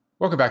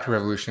Welcome back to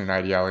Revolution and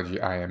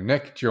Ideology. I am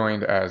Nick,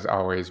 joined as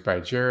always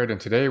by Jared,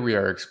 and today we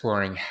are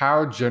exploring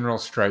how general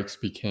strikes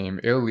became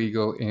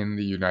illegal in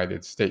the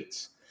United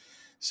States.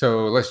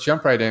 So let's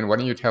jump right in. Why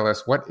don't you tell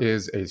us, what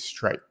is a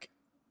strike?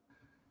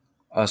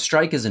 A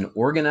strike is an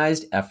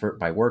organized effort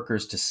by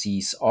workers to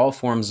cease all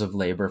forms of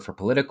labor for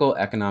political,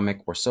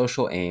 economic, or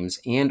social aims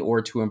and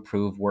or to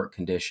improve work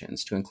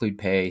conditions, to include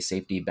pay,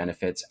 safety,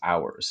 benefits,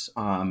 hours.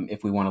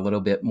 If we want a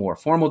little bit more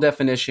formal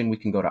definition, we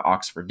can go to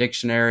Oxford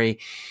Dictionary,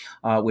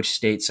 which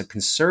states a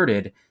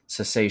concerted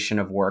cessation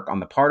of work on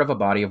the part of a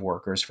body of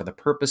workers for the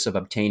purpose of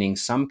obtaining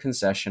some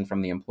concession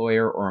from the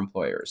employer or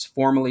employers,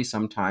 formally,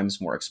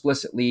 sometimes more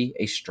explicitly,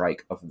 a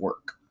strike of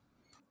work.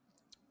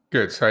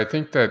 Good. So I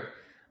think that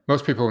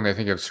most people, when they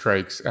think of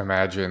strikes,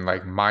 imagine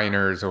like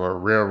miners or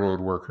railroad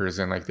workers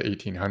in like the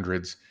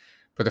 1800s.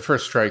 But the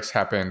first strikes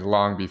happened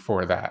long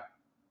before that.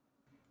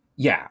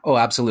 Yeah. Oh,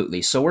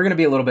 absolutely. So we're going to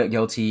be a little bit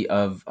guilty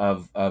of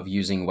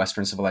using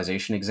Western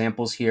civilization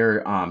examples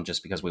here,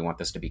 just because we want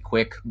this to be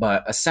quick.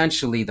 But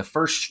essentially, the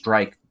first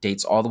strike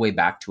dates all the way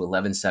back to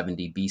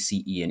 1170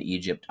 BCE in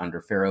Egypt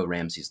under Pharaoh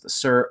Ramses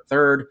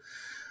III.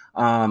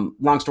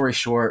 Long story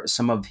short,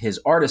 some of his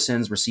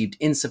artisans received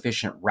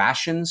insufficient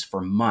rations for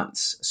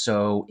months.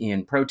 So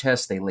in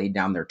protest, they laid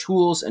down their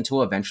tools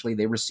until eventually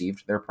they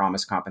received their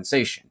promised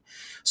compensation.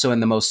 So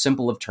in the most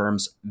simple of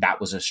terms, that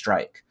was a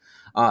strike.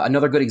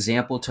 Another good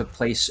example took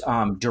place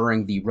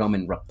during the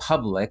Roman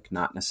Republic,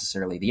 not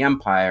necessarily the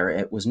Empire.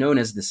 It was known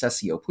as the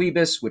Cessio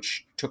Plebis,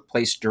 which took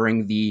place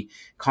during the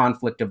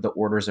conflict of the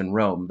orders in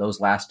Rome. Those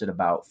lasted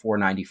about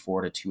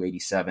 494 to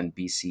 287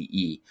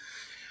 BCE.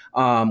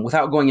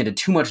 Without going into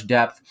too much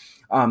depth,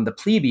 the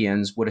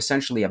plebeians would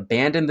essentially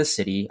abandon the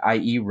city,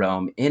 i.e.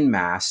 Rome, en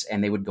masse,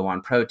 and they would go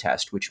on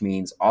protest, which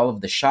means all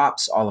of the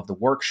shops, all of the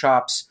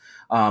workshops,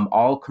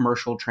 all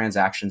commercial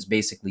transactions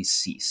basically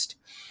ceased.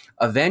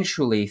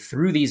 Eventually,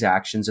 through these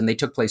actions, and they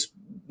took place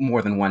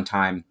more than one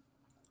time,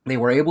 they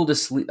were able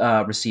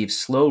to receive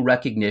slow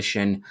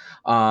recognition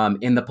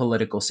in the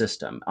political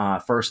system.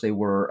 First, they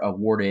were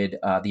awarded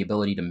the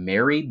ability to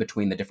marry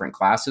between the different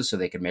classes, so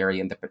they could marry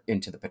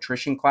into the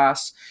patrician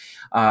class.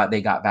 They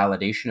got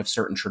validation of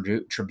certain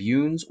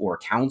tribunes or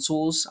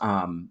councils.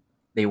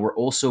 They were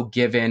also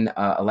given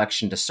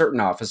election to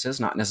certain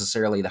offices, not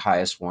necessarily the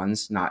highest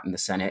ones, not in the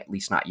Senate, at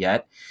least not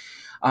yet.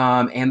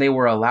 And they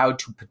were allowed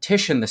to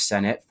petition the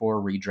Senate for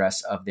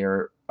redress of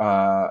their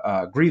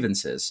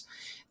grievances.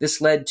 This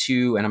led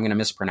to, and I'm going to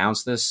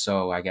mispronounce this,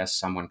 so I guess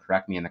someone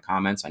correct me in the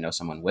comments. I know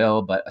someone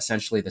will, but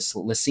essentially the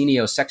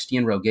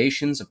Licinio-Sextian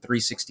rogations of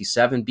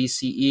 367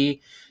 BCE,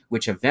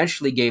 which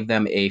eventually gave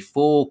them a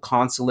full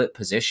consulate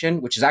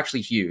position, which is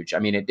actually huge. I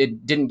mean,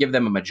 it didn't give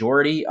them a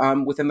majority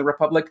within the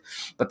Republic,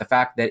 but the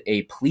fact that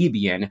a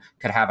plebeian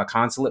could have a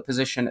consulate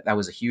position, that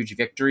was a huge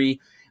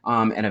victory.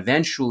 And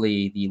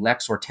eventually, the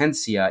Lex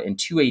Hortensia in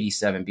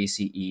 287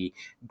 BCE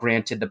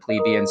granted the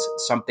plebeians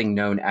something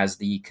known as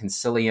the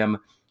Concilium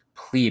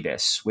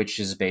Plebis, which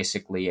is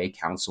basically a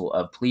council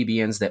of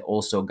plebeians that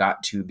also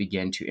got to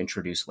begin to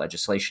introduce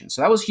legislation.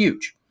 So that was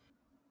huge.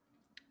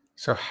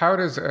 So how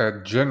does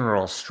a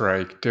general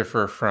strike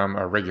differ from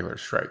a regular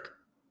strike?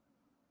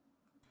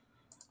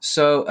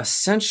 So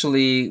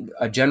essentially,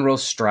 a general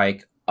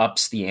strike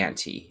ups the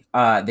ante.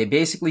 They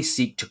basically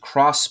seek to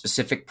cross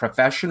specific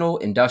professional,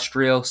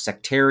 industrial,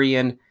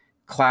 sectarian,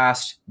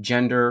 class,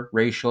 gender,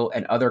 racial,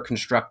 and other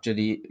constructed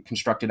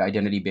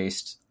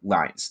identity-based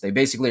lines. They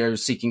basically are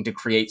seeking to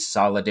create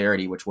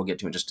solidarity, which we'll get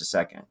to in just a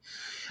second.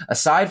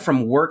 Aside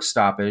from work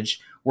stoppage,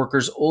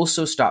 workers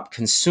also stop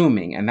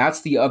consuming, and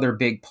that's the other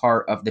big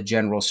part of the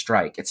general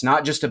strike. It's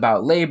not just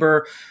about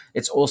labor,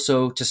 it's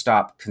also to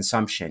stop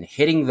consumption,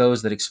 hitting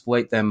those that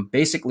exploit them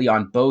basically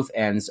on both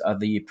ends of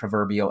the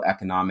proverbial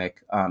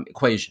economic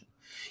equation.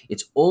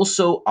 It's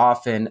also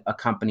often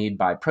accompanied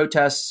by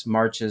protests,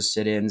 marches,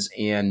 sit-ins,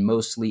 and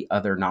mostly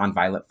other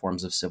nonviolent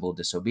forms of civil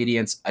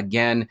disobedience.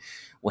 Again,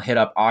 we'll hit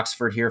up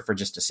Oxford here for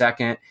just a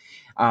second.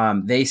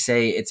 They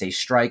say it's a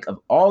strike of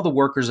all the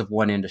workers of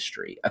one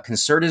industry, a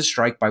concerted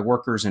strike by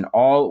workers in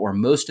all or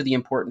most of the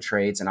important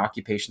trades and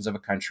occupations of a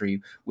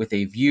country with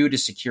a view to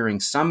securing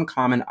some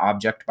common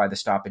object by the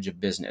stoppage of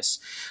business.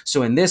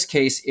 So in this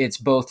case, it's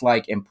both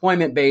like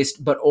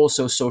employment-based, but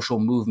also social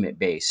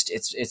movement-based.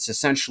 It's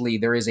essentially,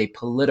 there is a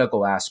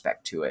political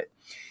aspect to it.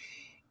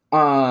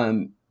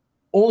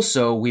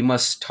 Also, we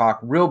must talk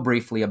real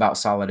briefly about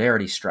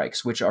solidarity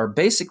strikes, which are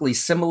basically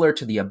similar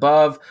to the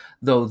above,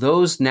 though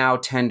those now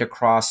tend to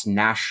cross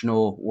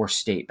national or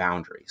state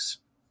boundaries.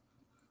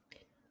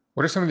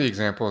 What are some of the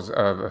examples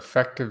of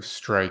effective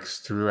strikes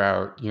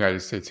throughout United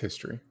States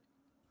history?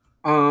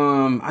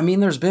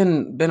 There's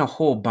been a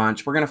whole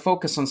bunch. We're going to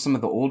focus on some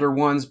of the older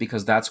ones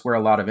because that's where a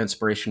lot of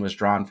inspiration was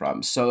drawn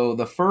from. So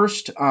the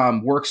first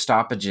work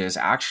stoppages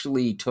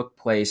actually took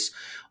place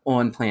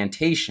on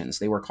plantations.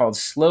 They were called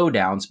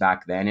slowdowns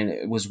back then, and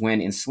it was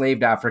when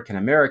enslaved African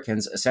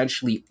Americans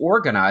essentially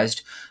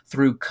organized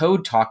through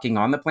code talking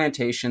on the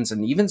plantations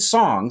and even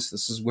songs.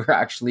 This is where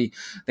actually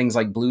things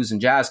like blues and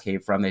jazz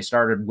came from. They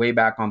started way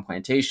back on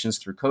plantations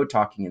through code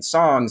talking and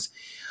songs.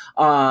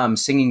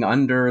 singing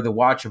under the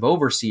watch of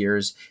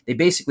overseers, they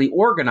basically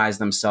organized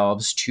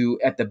themselves to,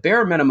 at the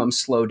bare minimum,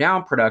 slow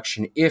down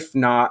production, if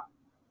not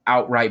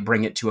outright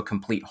bring it to a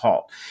complete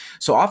halt.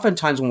 So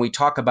oftentimes when we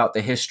talk about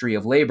the history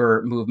of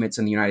labor movements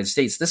in the United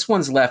States, this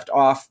one's left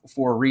off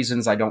for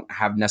reasons I don't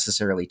have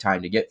necessarily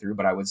time to get through,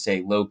 but I would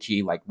say low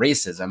key, like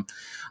racism,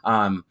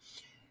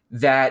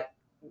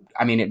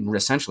 it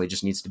essentially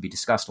just needs to be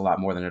discussed a lot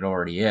more than it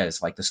already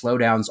is. Like the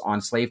slowdowns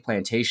on slave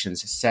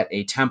plantations set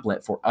a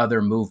template for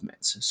other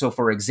movements. So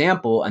for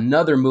example,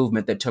 another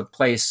movement that took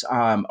place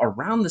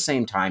around the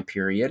same time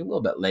period, a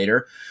little bit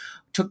later,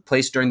 took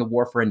place during the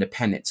War for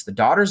Independence. The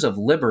Daughters of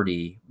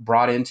Liberty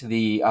brought into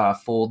the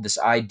fold this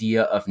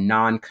idea of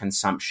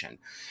non-consumption.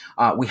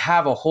 We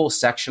have a whole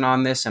section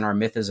on this in our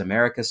Myth is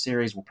America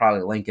series. We'll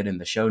probably link it in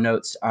the show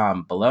notes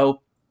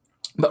below.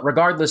 But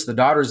regardless, the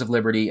Daughters of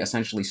Liberty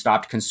essentially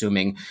stopped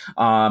consuming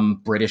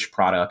British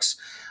products,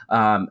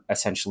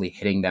 essentially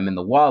hitting them in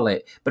the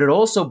wallet. But it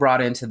also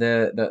brought into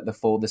the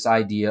fold this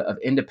idea of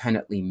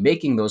independently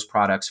making those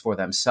products for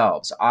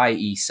themselves,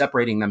 i.e.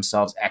 separating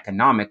themselves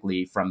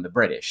economically from the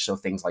British. So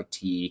things like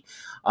tea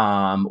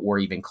or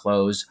even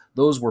clothes,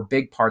 those were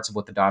big parts of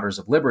what the Daughters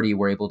of Liberty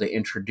were able to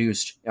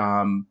introduce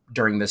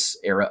during this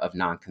era of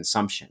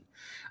non-consumption.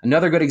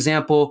 Another good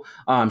example,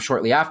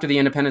 shortly after the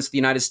independence of the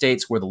United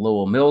States, were the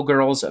Lowell Mill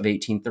Girls of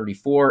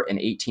 1834 and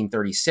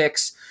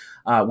 1836.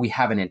 We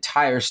have an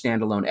entire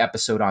standalone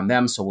episode on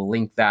them, so we'll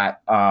link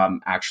that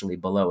actually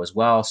below as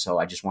well. So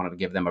I just wanted to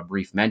give them a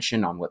brief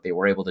mention on what they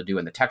were able to do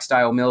in the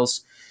textile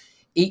mills.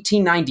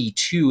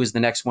 1892 is the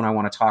next one I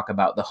want to talk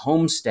about, the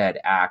Homestead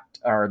Act,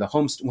 or the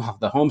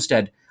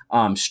Homestead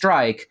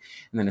strike,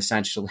 and then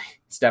essentially,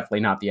 it's definitely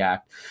not the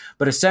act,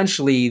 but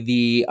essentially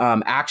the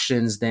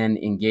actions then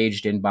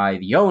engaged in by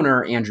the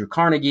owner, Andrew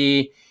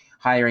Carnegie,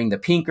 hiring the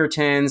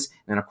Pinkertons,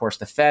 and of course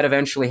the Fed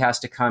eventually has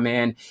to come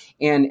in,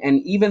 and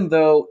even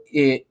though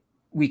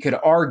we could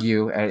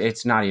argue,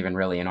 it's not even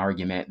really an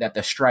argument, that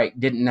the strike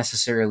didn't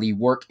necessarily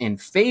work in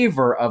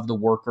favor of the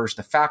workers,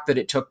 the fact that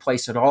it took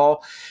place at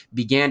all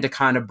began to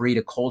kind of breed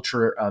a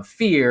culture of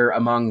fear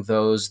among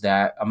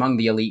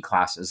the elite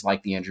classes,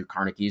 like the Andrew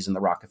Carnegies and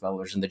the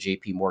Rockefellers and the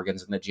JP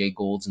Morgans and the Jay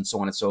Goulds and so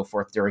on and so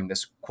forth during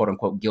this quote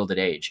unquote Gilded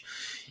Age.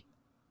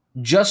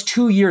 Just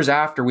 2 years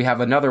after, we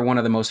have another one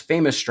of the most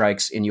famous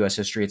strikes in U.S.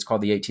 history. It's called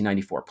the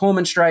 1894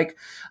 Pullman Strike.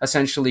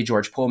 Essentially,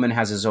 George Pullman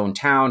has his own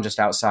town just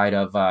outside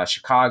of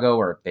Chicago,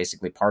 or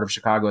basically part of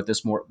Chicago at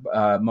this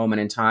moment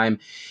in time.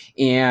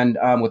 And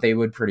what they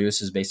would produce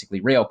is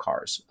basically rail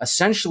cars.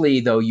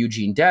 Essentially, though,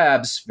 Eugene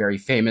Debs, very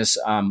famous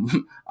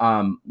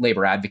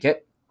labor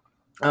advocate,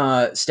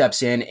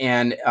 steps in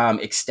and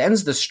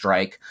extends the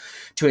strike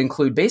to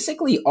include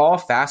basically all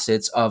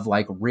facets of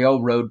like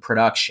railroad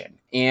production.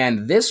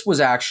 And this was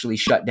actually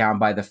shut down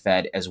by the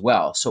Fed as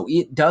well. So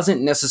it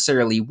doesn't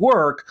necessarily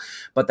work,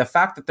 but the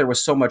fact that there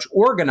was so much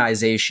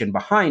organization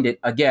behind it,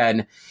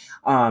 again,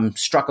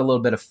 struck a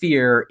little bit of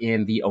fear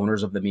in the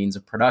owners of the means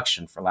of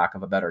production, for lack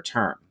of a better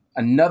term.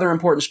 Another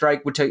important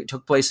strike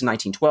took place in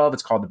 1912.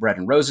 It's called the Bread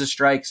and Roses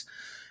strike.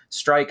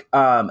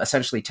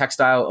 Essentially,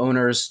 textile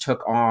owners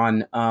took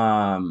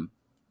on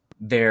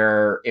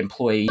their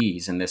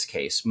employees in this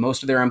case.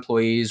 Most of their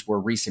employees were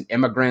recent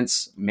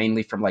immigrants,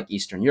 mainly from like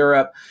Eastern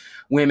Europe,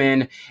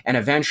 women, and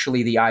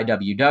eventually the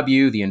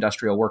IWW, the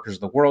Industrial Workers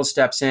of the World,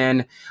 steps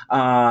in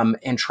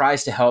and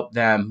tries to help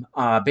them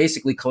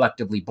basically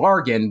collectively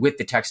bargain with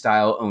the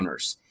textile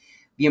owners.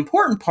 The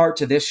important part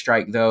to this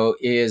strike, though,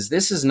 is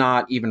this is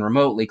not even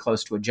remotely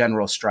close to a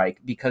general strike,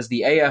 because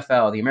the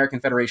AFL, the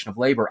American Federation of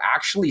Labor,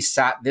 actually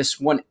sat this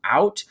one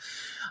out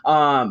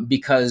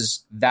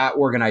because that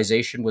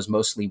organization was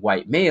mostly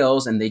white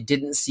males and they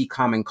didn't see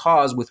common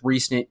cause with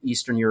recent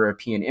Eastern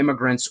European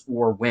immigrants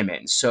or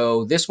women.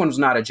 So this one was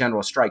not a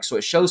general strike. So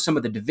it shows some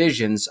of the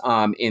divisions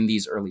in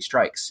these early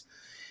strikes.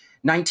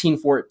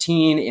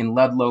 1914 in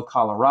Ludlow,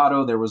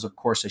 Colorado, there was, of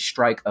course, a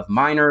strike of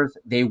miners.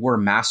 They were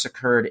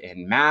massacred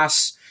en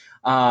masse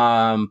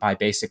by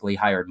basically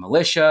hired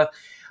militia.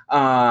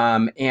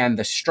 And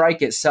the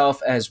strike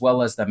itself, as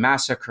well as the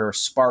massacre,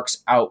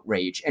 sparks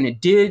outrage. And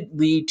it did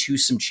lead to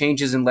some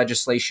changes in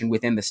legislation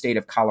within the state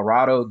of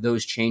Colorado.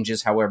 Those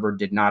changes, however,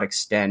 did not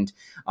extend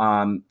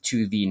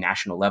to the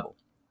national level.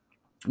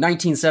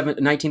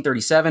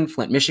 1937,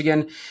 Flint,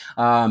 Michigan,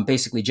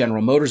 basically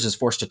General Motors is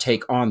forced to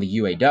take on the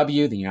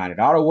UAW, the United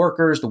Auto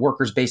Workers. The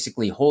workers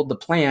basically hold the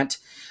plant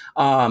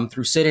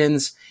through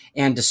sit-ins.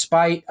 And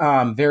despite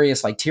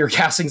various like tear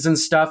gassings and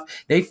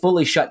stuff, they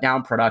fully shut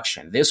down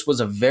production. This was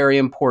a very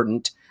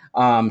important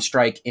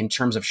strike in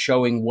terms of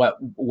showing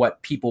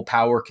what people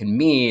power can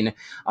mean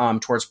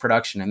towards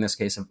production, in this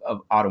case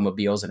of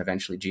automobiles. And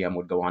eventually GM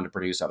would go on to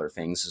produce other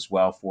things as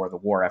well for the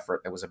war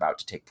effort that was about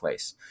to take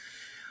place.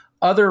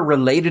 other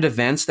related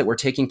events that were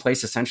taking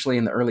place essentially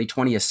in the early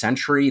 20th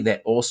century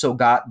that also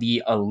got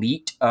the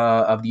elite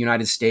of the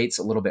United States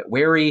a little bit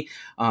wary,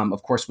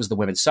 of course, was the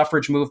women's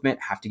suffrage movement.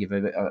 Have to give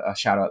a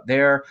shout out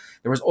there.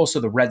 There was also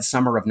the Red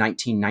Summer of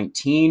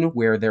 1919,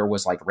 where there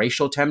was like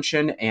racial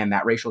tension, and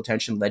that racial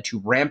tension led to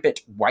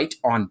rampant white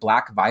on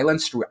black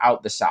violence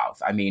throughout the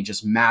South. I mean,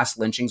 just mass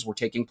lynchings were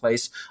taking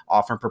place,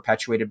 often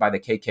perpetuated by the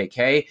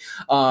KKK.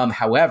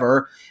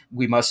 However,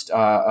 we must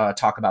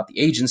talk about the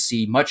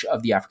agency. Much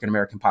of the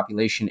African-American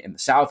population in the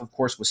South, of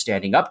course, was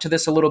standing up to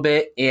this a little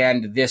bit.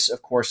 And this,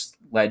 of course,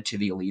 led to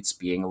the elites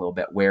being a little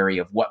bit wary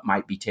of what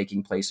might be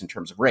taking place in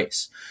terms of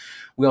race.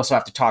 We also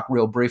have to talk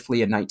real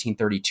briefly in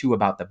 1932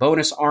 about the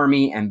Bonus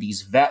Army and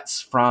these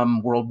vets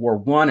from World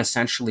War I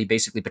essentially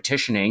basically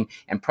petitioning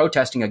and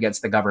protesting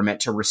against the government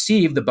to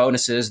receive the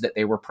bonuses that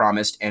they were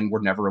promised and were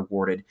never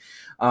awarded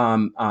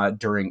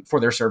for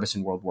their service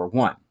in World War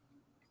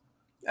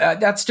I.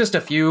 That's just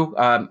a few,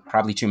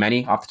 probably too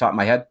many off the top of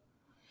my head.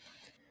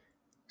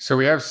 So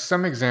we have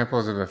some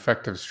examples of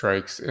effective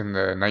strikes in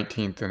the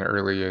 19th and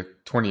early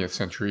 20th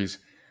centuries.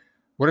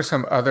 What are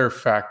some other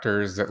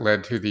factors that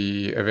led to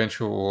the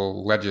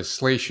eventual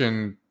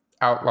legislation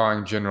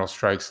outlawing general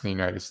strikes in the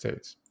United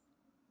States?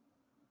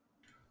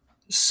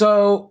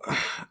 So,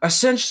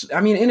 essentially,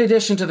 I mean, in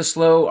addition to the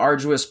slow,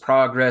 arduous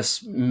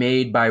progress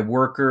made by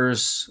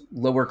workers,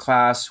 lower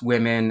class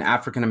women,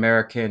 African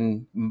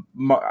Americans,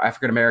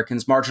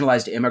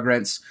 marginalized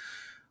immigrants,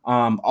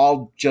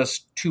 all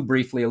just too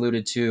briefly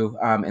alluded to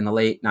in the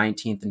late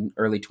 19th and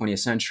early 20th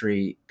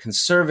century,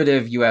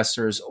 conservative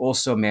USers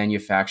also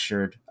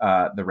manufactured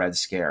the Red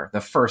Scare,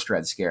 the first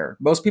Red Scare.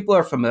 Most people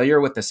are familiar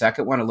with the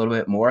second one a little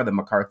bit more, the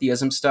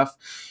McCarthyism stuff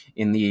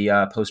in the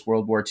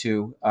post-World War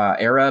II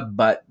era.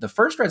 But the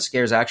first Red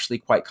Scare is actually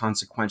quite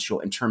consequential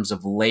in terms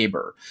of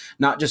labor,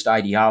 not just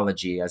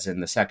ideology, as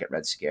in the second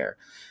Red Scare.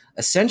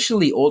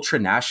 Essentially,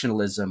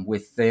 ultranationalism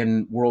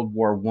within World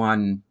War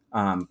I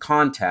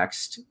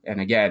context,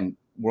 and again,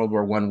 World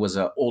War I was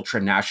an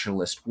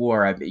ultra-nationalist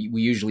war.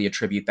 We usually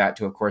attribute that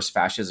to, of course,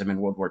 fascism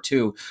in World War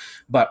II,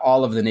 but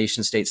all of the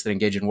nation states that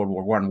engaged in World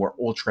War I were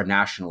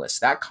ultra-nationalists.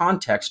 That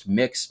context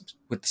mixed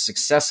with the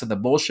success of the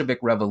Bolshevik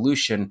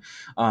Revolution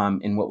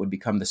in what would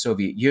become the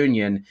Soviet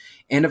Union,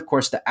 and of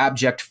course the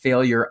abject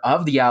failure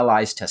of the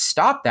Allies to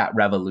stop that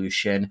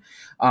revolution.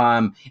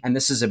 And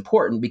this is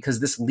important because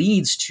this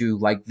leads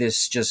to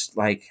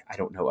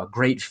a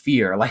great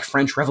fear, like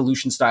French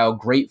Revolution style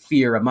great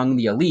fear among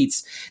the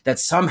elites that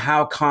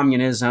somehow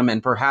communism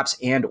and perhaps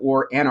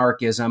or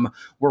anarchism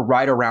were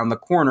right around the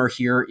corner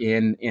here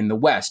in the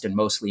West and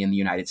mostly in the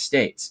United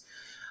States.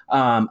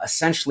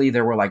 Essentially,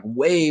 there were like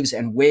waves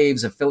and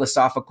waves of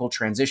philosophical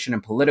transition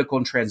and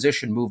political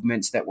transition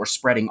movements that were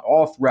spreading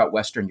all throughout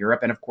Western Europe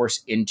and, of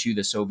course, into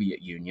the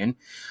Soviet Union,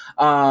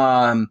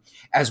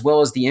 as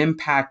well as the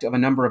impact of a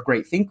number of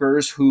great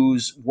thinkers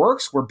whose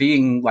works were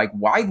being like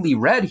widely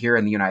read here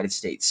in the United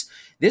States.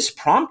 This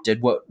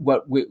prompted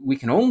what we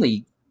can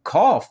only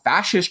call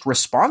fascist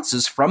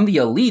responses from the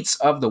elites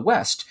of the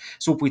West.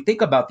 So if we think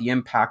about the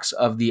impacts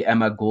of the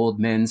Emma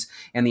Goldmans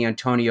and the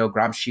Antonio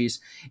Gramsci's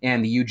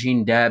and the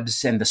Eugene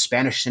Debs and the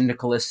Spanish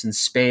syndicalists in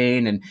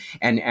Spain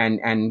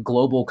and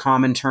global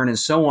Comintern and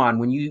so on,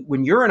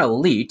 when you're an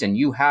elite and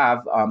you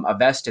have a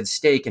vested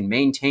stake in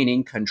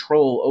maintaining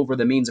control over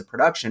the means of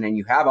production, and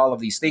you have all of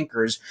these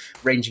thinkers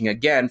ranging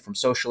again from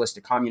socialist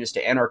to communist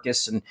to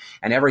anarchists and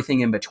everything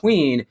in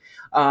between,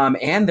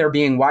 and they're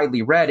being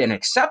widely read and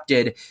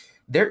accepted,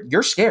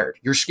 you're scared.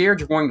 You're scared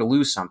you're going to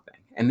lose something.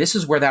 And this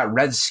is where that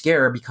Red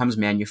Scare becomes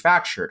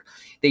manufactured.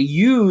 They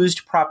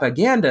used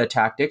propaganda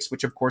tactics,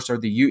 which of course these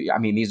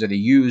are the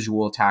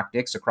usual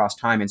tactics across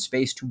time and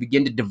space to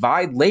begin to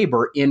divide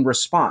labor in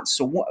response.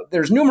 So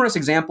there's numerous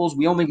examples.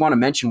 We only want to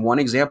mention one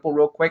example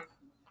real quick.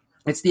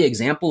 It's the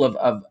example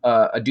of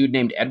a dude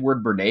named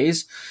Edward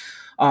Bernays.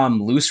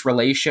 Loose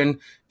relation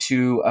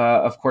to,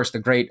 of course, the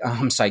great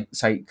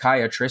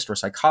psychiatrist or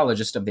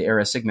psychologist of the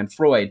era, Sigmund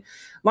Freud.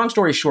 Long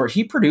story short,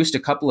 he produced a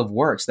couple of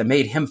works that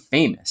made him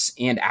famous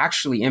and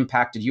actually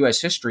impacted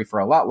U.S. history for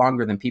a lot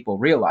longer than people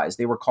realize.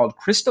 They were called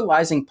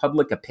Crystallizing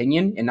Public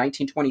Opinion in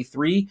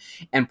 1923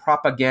 and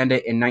Propaganda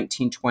in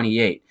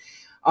 1928.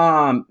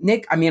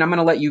 Nick, I mean, I'm going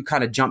to let you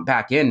kind of jump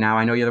back in now.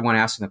 I know you're the one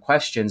asking the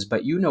questions,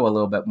 but you know a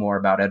little bit more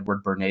about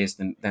Edward Bernays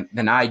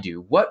than I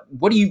do. What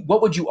would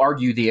you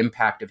argue the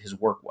impact of his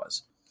work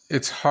was?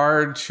 It's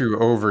hard to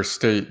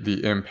overstate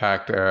the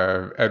impact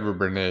of Edward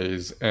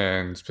Bernays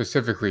and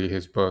specifically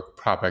his book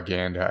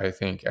Propaganda, I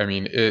think. I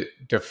mean, it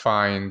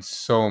defines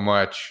so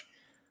much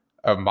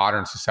of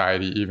modern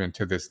society even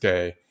to this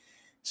day.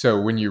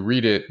 So when you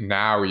read it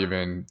now,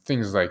 even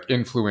things like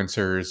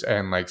influencers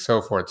and like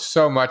so forth,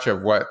 so much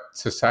of what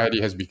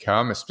society has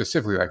become,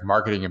 specifically like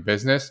marketing and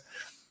business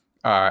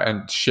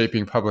and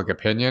shaping public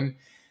opinion,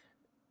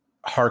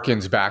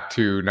 harkens back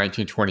to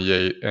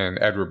 1928 and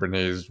Edward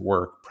Bernays'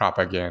 work,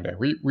 Propaganda.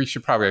 We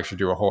should probably actually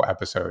do a whole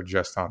episode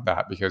just on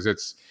that because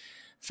it's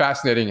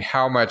fascinating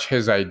how much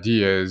his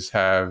ideas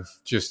have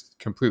just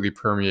completely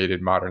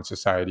permeated modern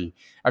society.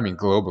 I mean,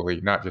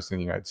 globally, not just in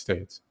the United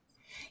States.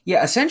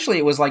 Yeah, essentially,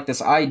 it was like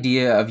this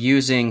idea of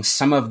using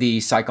some of the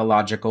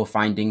psychological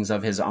findings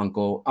of his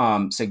uncle,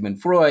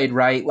 Sigmund Freud,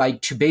 right?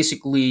 Like to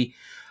basically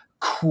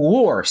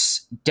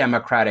coerce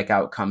democratic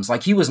outcomes.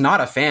 Like he was not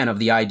a fan of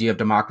the idea of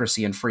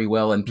democracy and free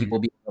will and Mhm. people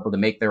being able to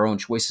make their own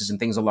choices and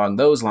things along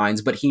those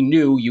lines, but he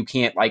knew you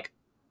can't like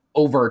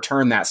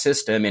overturn that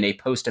system in a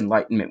post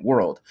enlightenment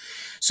world.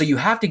 So you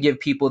have to give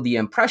people the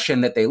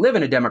impression that they live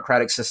in a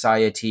democratic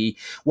society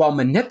while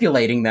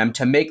manipulating them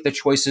to make the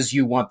choices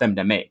you want them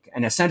to make.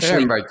 And And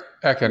essentially, like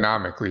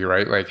economically,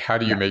 right? Like how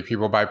do you yeah. make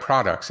people buy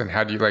products and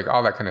how do you like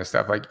all that kind of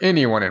stuff? Like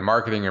anyone in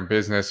marketing or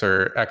business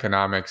or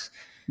economics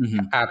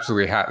Mhm.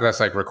 absolutely that's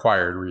like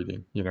required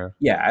reading, you know?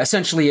 Yeah,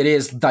 essentially, it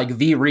is like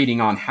the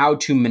reading on how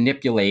to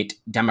manipulate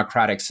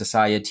democratic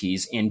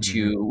societies Hmm.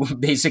 into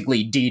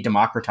basically de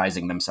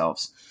democratizing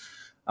themselves.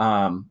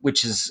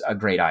 Which is a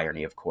great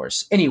irony, of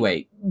course.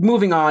 Anyway,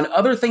 moving on,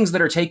 other things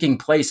that are taking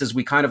place as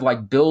we kind of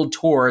like build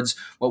towards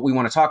what we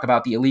want to talk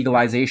about the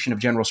illegalization of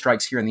general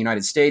strikes here in the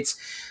United States.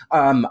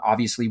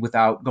 Obviously,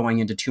 without going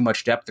into too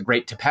much depth, the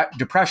Great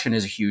Depression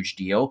is a huge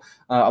deal,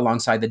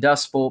 alongside the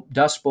Dust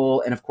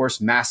Bowl, and of course,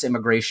 mass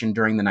immigration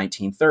during the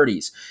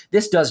 1930s.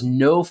 This does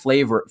no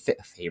favors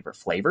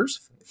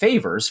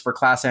for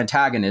class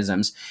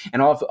antagonisms,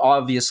 and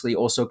obviously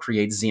also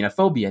creates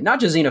xenophobia. Not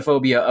just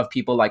xenophobia of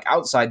people like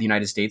outside the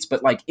United States,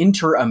 but like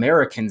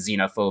inter-American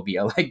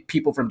xenophobia, like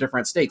people from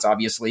different states,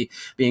 obviously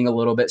being a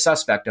little bit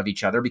suspect of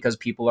each other because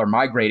people are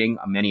migrating,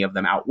 many of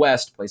them out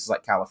west, places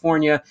like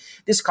California.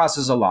 This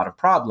causes a lot of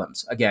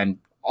problems. Again,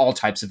 all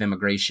types of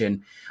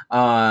immigration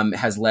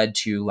has led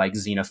to like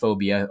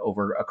xenophobia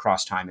over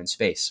across time and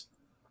space.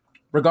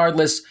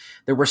 Regardless,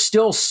 there were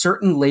still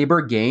certain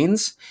labor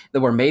gains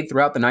that were made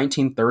throughout the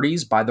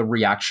 1930s by the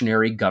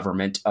reactionary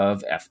government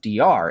of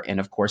FDR and,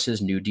 of course,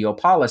 his New Deal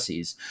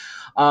policies.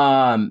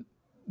 Um,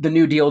 the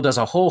New Deal does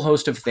a whole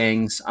host of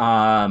things,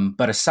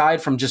 but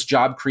aside from just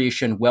job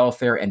creation,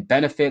 welfare, and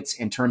benefits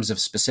in terms of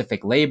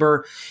specific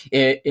labor,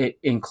 it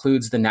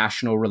includes the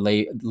National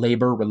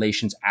Labor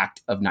Relations Act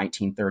of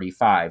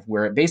 1935,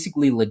 where it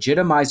basically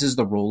legitimizes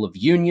the role of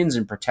unions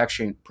in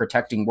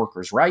protecting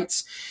workers'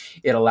 rights.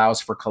 It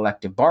allows for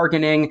collective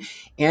bargaining,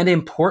 and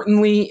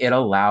importantly, it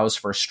allows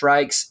for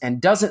strikes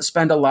and doesn't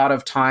spend a lot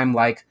of time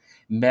like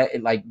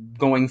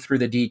going through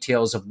the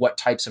details of what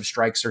types of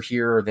strikes are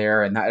here or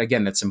there. And that,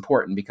 again, that's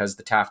important because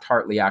the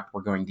Taft-Hartley Act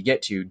we're going to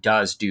get to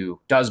does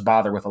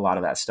bother with a lot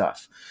of that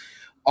stuff.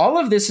 All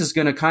of this is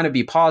going to kind of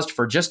be paused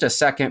for just a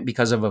second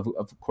because of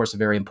course, a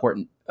very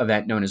important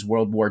event known as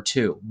World War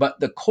II. But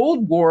the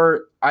Cold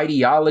War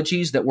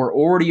ideologies that were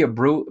already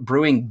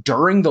brewing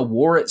during the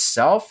war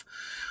itself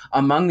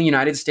among the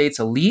United States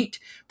elite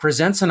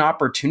presents an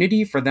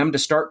opportunity for them to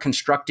start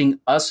constructing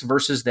us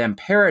versus them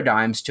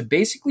paradigms to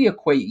basically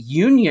equate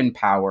Union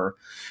power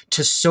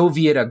to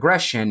Soviet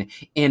aggression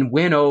and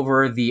win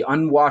over the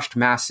unwashed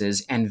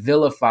masses and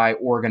vilify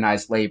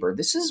organized labor.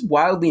 This is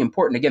wildly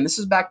important. Again, this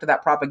is back to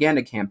that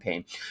propaganda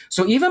campaign.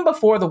 So even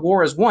before the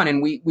war is won,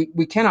 and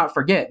we cannot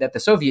forget that the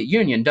Soviet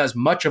Union does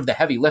much of the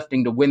heavy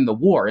lifting to win the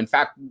war. In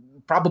fact,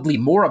 probably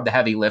more of the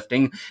heavy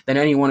lifting than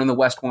anyone in the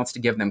West wants to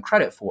give them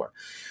credit for.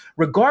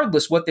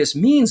 Regardless, what this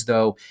means,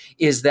 though,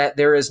 is that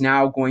there is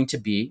now going to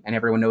be, and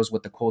everyone knows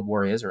what the Cold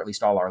War is, or at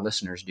least all our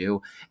listeners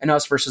do, an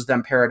us versus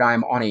them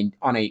paradigm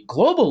on a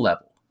global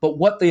level. But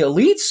what the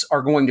elites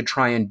are going to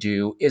try and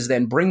do is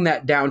then bring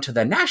that down to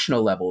the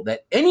national level,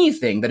 that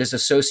anything that is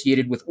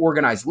associated with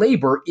organized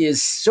labor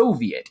is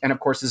Soviet. And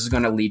of course, this is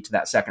going to lead to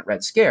that second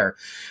Red Scare.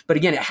 But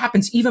again, it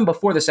happens even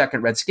before the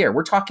second Red Scare.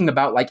 We're talking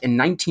about like in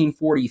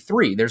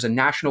 1943, there's a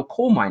national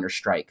coal miner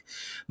strike.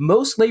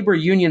 Most labor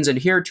unions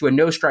adhered to a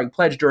no-strike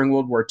pledge during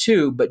World War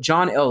II, but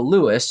John L.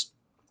 Lewis,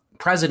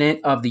 president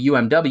of the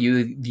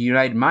UMW, the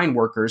United Mine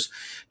Workers,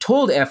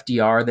 told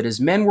FDR that his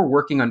men were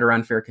working under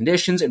unfair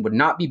conditions and would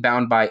not be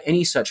bound by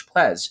any such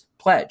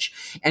pledge.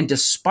 And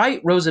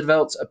despite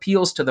Roosevelt's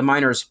appeals to the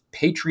miners'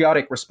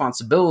 patriotic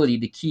responsibility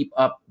to keep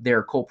up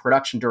their coal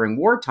production during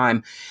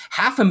wartime,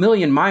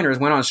 500,000 miners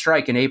went on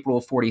strike in April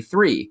of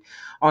 43.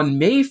 On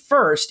May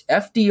 1st,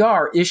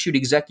 FDR issued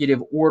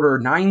Executive Order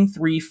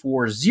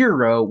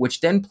 9340, which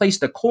then placed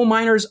the coal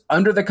miners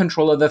under the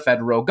control of the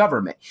federal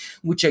government,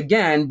 which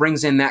again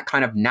brings in that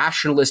kind of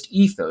nationalist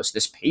ethos,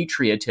 this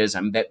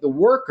patriotism that the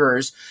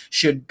workers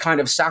should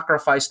kind of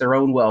sacrifice their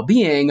own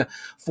well-being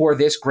for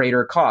this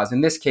greater cause.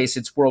 In this case,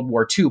 it's World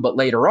War II, but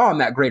later on,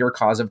 that greater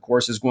cause, of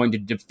course, is going to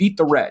defeat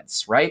the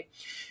Reds, right?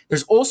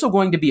 There's also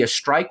going to be a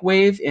strike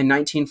wave in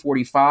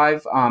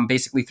 1945,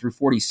 basically through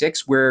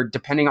 46, where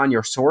depending on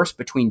your source,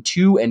 between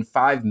 2 and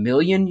 5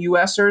 million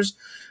USers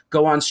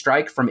go on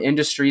strike from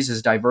industries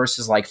as diverse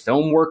as like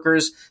film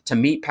workers to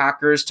meat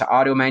packers to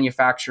auto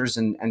manufacturers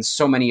and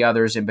so many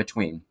others in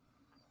between.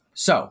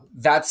 So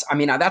that's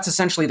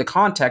essentially the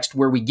context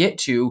where we get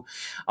to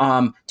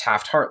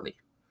Taft-Hartley.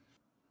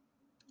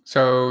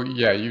 So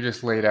yeah, you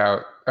just laid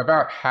out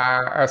about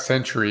half a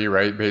century,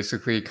 right?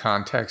 Basically,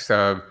 context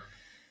of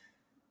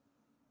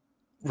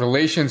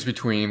relations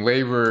between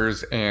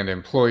laborers and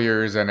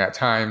employers, and at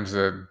times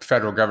the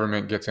federal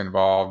government gets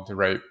involved,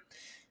 right?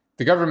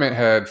 the government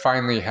had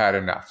finally had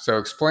enough. So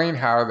explain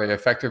how they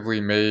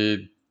effectively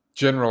made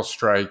general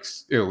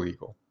strikes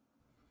illegal.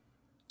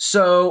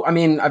 So, I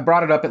mean, I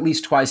brought it up at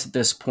least twice at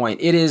this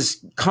point. It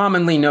is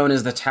commonly known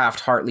as the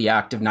Taft-Hartley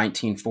Act of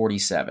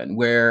 1947,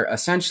 where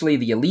essentially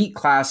the elite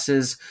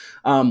classes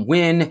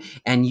win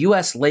and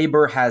U.S.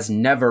 labor has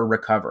never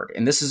recovered.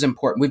 And this is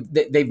important.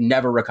 They've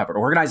never recovered.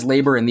 Organized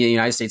labor in the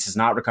United States has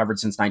not recovered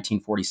since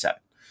 1947.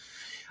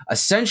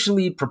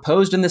 Essentially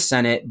proposed in the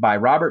Senate by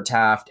Robert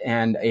Taft,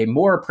 and a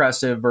more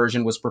oppressive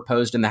version was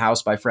proposed in the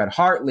House by Fred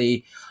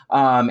Hartley.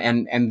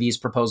 And these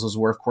proposals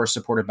were, of course,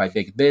 supported by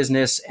big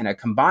business, and a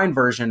combined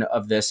version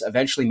of this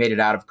eventually made it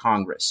out of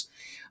Congress.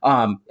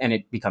 And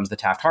it becomes the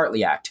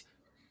Taft-Hartley Act.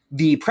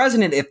 The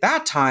president at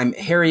that time,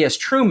 Harry S.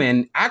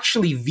 Truman,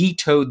 actually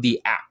vetoed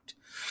the act.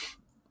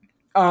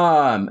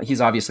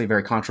 He's obviously a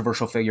very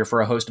controversial figure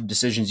for a host of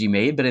decisions he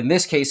made, but in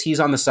this case,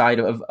 he's on the side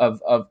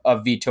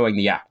of vetoing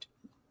the act.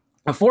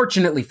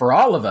 Unfortunately for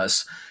all of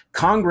us,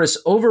 Congress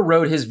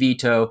overrode his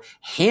veto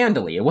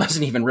handily. It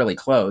wasn't even really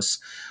close.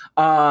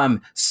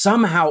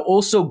 Somehow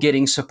also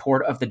getting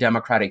support of the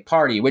Democratic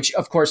Party, which,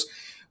 of course,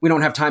 we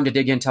don't have time to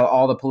dig into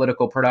all the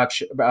political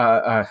corruption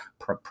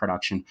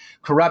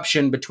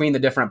between the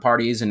different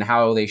parties and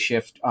how they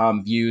shift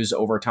views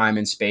over time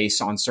and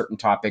space on certain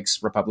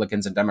topics,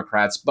 Republicans and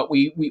Democrats. But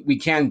we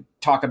can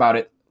talk about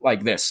it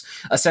like this.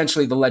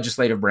 Essentially, the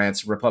legislative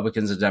branch,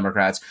 Republicans and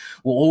Democrats,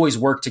 will always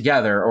work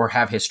together, or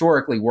have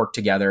historically worked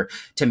together,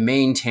 to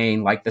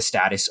maintain like the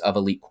status of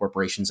elite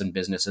corporations and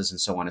businesses and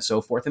so on and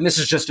so forth. And this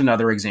is just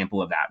another example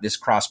of that, this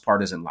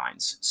cross-partisan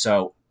lines.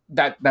 So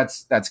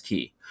that's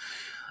key.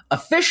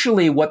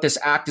 Officially, what this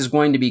act is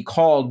going to be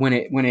called when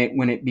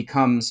it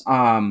becomes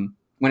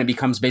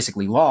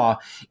basically law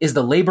is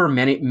the Labor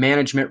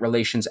Management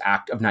Relations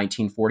Act of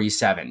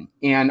 1947.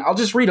 And I'll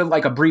just read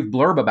a brief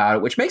blurb about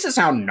it, which makes it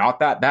sound not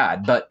that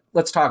bad, but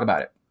let's talk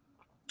about it.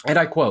 And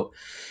I quote,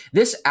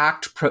 "This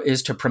act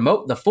is to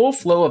promote the full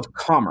flow of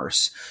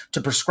commerce,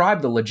 to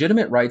prescribe the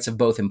legitimate rights of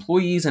both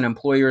employees and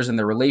employers in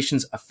their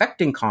relations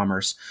affecting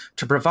commerce,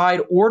 to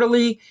provide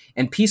orderly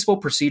and peaceful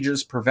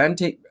procedures for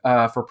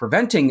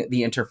preventing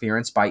the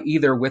interference by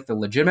either with the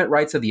legitimate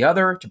rights of the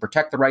other, to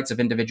protect the rights of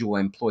individual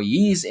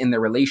employees in their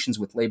relations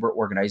with labor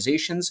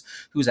organizations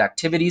whose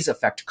activities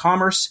affect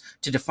commerce,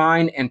 to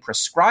define and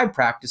prescribe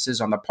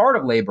practices on the part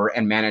of labor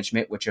and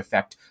management which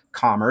affect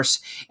commerce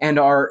and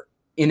are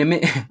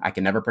I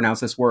can never pronounce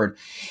this word,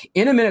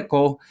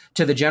 inimical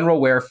to the general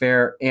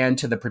welfare and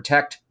to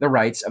protect the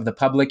rights of the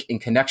public in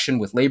connection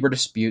with labor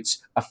disputes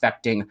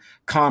affecting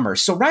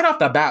commerce." So right off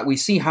the bat, we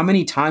see how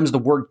many times the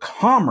word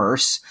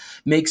commerce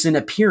makes an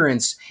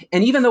appearance.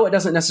 And even though it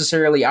doesn't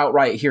necessarily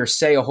outright here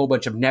say a whole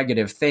bunch of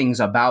negative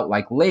things about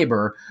like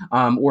labor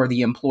or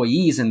the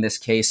employees in this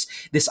case,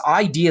 this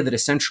idea that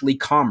essentially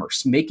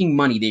commerce, making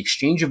money, the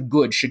exchange of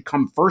goods should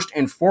come first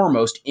and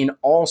foremost in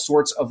all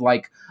sorts of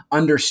like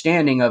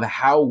understanding of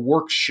how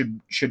work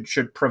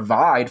should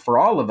provide for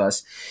all of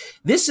us.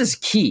 This is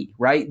key,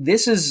 right?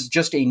 This is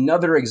just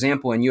another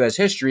example in U.S.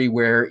 history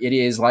where it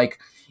is like,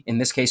 in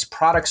this case,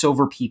 products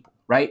over people,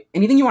 right?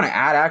 Anything you want to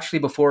add actually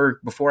before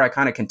I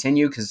kind of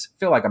continue? Because I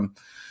feel like I'm...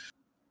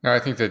 No, I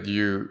think that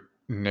you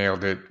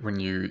nailed it when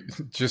you,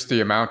 just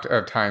the amount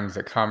of times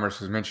that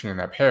commerce was mentioned in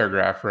that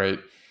paragraph, right?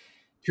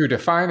 To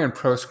define and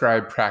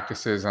proscribe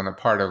practices on the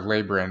part of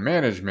labor and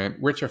management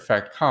which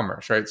affect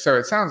commerce, right? So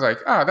it sounds like,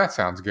 oh, that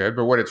sounds good.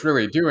 But what it's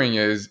really doing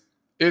is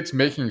it's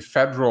making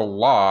federal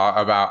law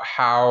about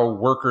how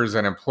workers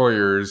and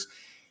employers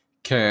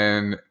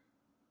can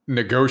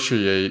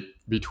negotiate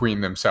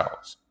between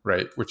themselves,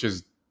 right? Which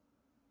is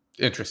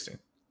interesting.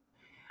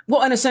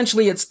 Well, and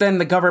essentially it's then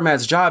the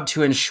government's job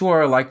to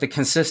ensure like the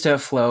consistent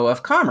flow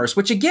of commerce,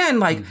 which again,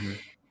 like,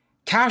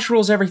 cash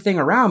rules everything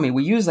around me.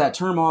 We use that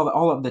term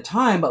all of the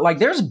time, but like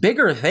there's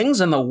bigger things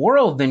in the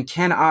world than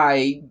can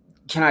I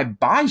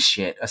buy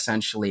shit,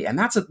 essentially. And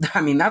that's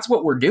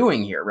what we're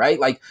doing here, right?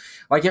 Like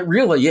it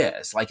really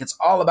is. Like it's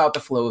all about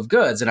the flow of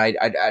goods. And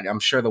I'm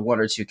sure the one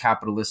or two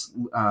capitalist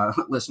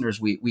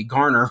listeners we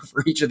garner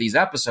for each of these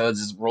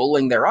episodes is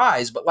rolling their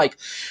eyes. But like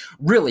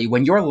really,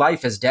 when your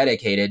life is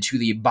dedicated to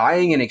the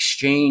buying and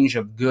exchange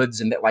of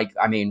goods, and that, like,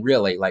 I mean,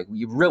 really, like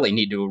you really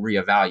need to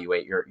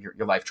reevaluate your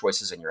life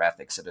choices and your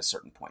ethics at a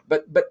certain point.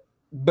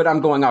 But I'm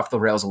going off the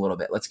rails a little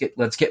bit. Let's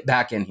get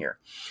back in here.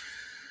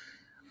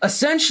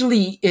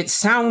 Essentially, it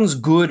sounds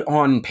good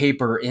on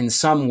paper in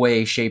some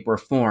way, shape, or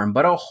form,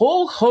 but a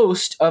whole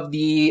host of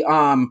the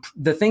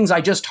things I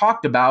just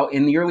talked about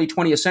in the early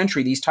 20th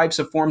century, these types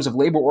of forms of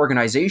labor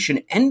organization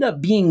end up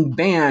being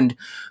banned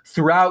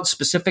throughout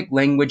specific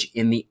language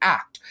in the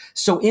Act.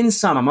 So in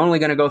sum, I'm only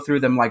going to go through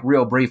them like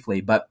real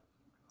briefly, but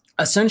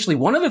essentially,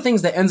 one of the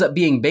things that ends up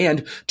being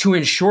banned to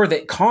ensure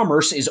that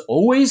commerce is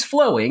always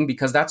flowing,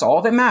 because that's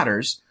all that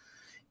matters,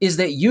 is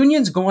that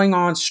unions going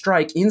on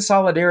strike in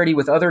solidarity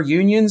with other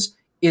unions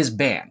is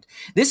banned.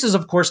 This is,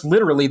 of course,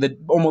 literally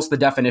almost the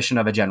definition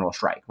of a general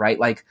strike, right?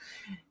 Like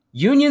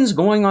unions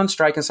going on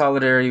strike in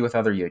solidarity with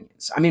other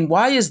unions. I mean,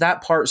 why is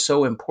that part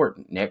so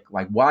important, Nick?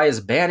 Like, why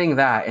is banning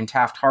that in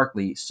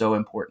Taft-Hartley so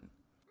important?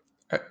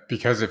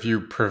 Because if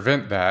you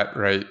prevent that,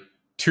 right,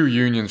 two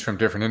unions from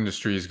different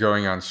industries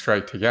going on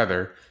strike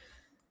together,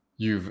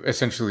 you've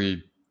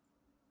essentially,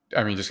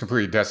 I mean, just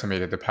completely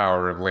decimated the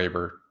power of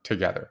labor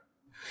together.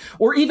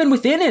 Or even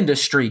within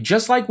industry,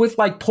 just like with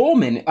like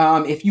Pullman,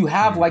 if you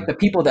have like the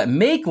people that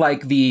make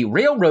like the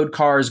railroad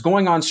cars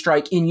going on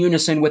strike in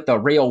unison with the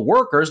rail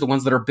workers, the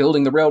ones that are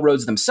building the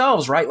railroads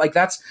themselves, right? Like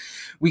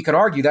we could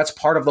argue that's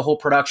part of the whole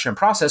production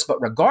process,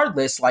 but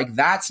regardless, like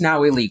that's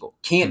now illegal.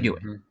 Can't do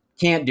it.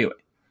 Can't do it.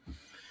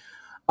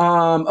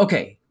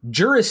 Okay.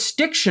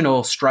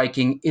 Jurisdictional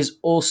striking is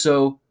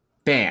also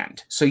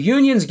banned. So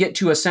unions get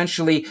to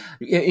essentially,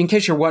 in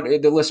case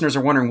the listeners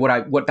are wondering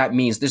what that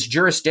means, this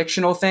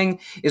jurisdictional thing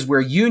is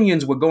where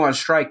unions would go on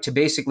strike to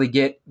basically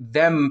get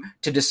them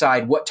to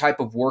decide what type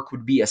of work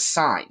would be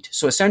assigned.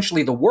 So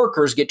essentially the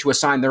workers get to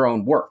assign their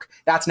own work.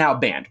 That's now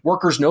banned.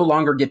 Workers no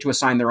longer get to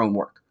assign their own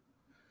work.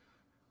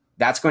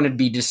 That's going to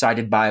be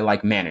decided by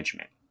like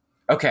management.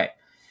 Okay.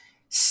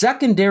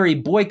 Secondary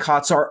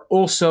boycotts are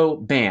also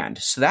banned.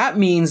 So that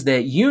means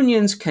that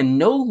unions can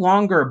no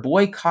longer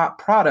boycott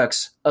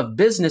products of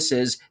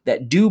businesses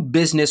that do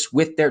business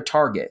with their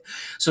target.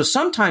 So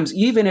sometimes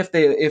even if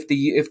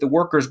the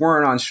workers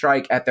weren't on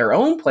strike at their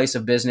own place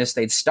of business,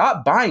 they'd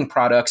stop buying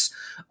products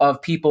of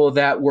people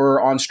that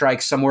were on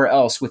strike somewhere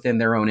else within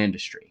their own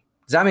industry.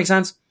 Does that make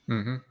sense?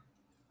 Mm-hmm.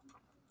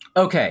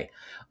 Okay.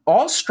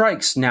 All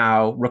strikes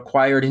now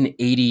required an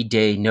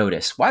 80-day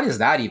notice. Why does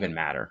that even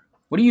matter?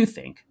 What do you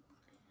think?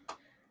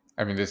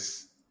 I mean,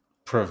 this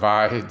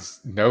provides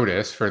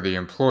notice for the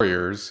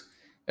employers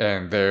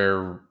and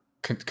their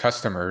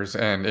customers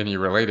and any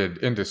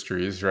related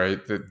industries,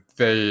 right? That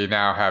they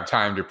now have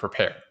time to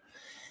prepare.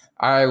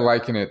 I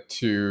liken it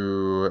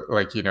to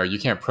like, you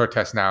can't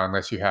protest now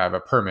unless you have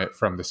a permit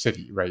from the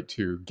city, right,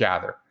 to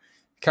gather.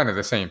 Kind of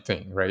the same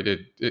thing, right?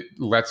 It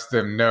lets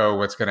them know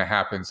what's going to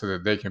happen so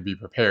that they can be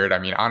prepared. I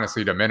mean,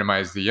 honestly, to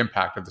minimize the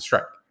impact of the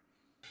strike.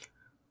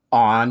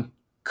 On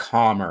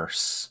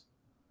commerce.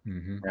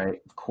 Mm-hmm.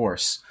 Right, of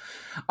course.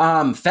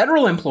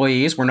 Federal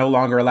employees were no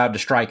longer allowed to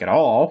strike at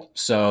all,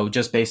 so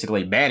just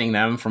basically banning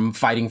them from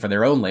fighting for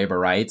their own labor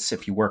rights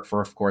if you work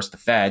for, of course, the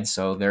Fed,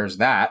 so there's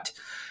that.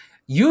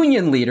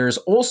 Union leaders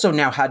also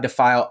now had to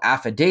file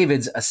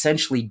affidavits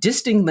essentially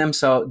distancing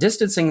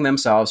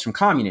themselves from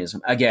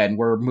communism. Again,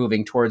 we're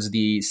moving towards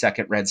the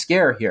second Red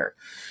Scare here.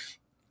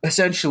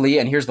 Essentially,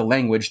 and here's the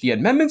language, the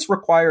amendments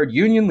required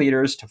union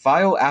leaders to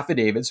file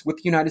affidavits with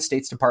the United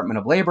States Department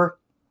of Labor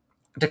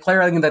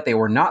declaring that they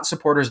were not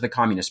supporters of the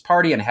Communist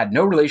Party and had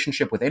no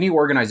relationship with any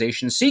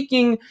organization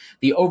seeking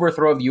the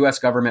overthrow of the U.S.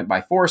 government by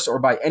force or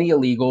by any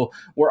illegal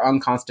or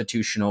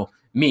unconstitutional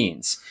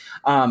means.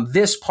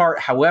 This part,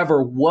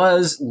 however,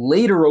 was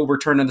later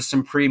overturned in the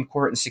Supreme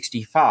Court in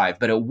 1965,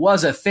 but it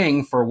was a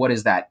thing for,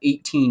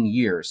 18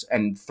 years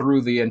and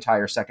through the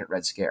entire Second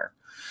Red Scare.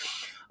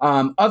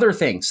 Other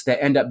things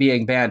that end up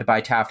being banned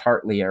by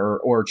Taft-Hartley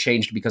or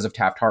changed because of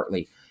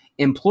Taft-Hartley.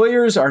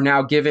 Employers are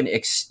now given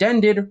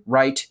extended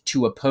right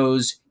to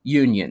oppose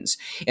unions.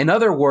 In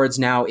other words,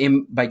 now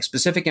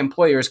specific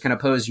employers can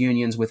oppose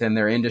unions within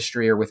their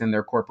industry or within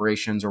their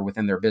corporations or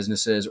within their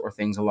businesses or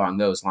things along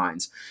those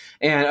lines.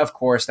 And of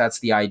course, that's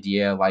the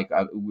idea,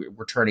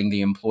 we're turning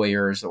the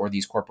employers or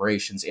these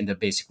corporations into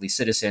basically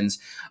citizens,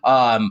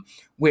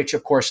 which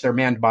of course they're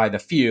manned by the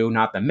few,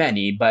 not the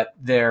many, but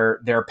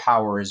their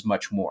power is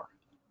much more.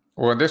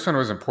 Well, this one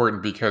was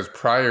important because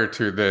prior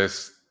to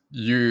this,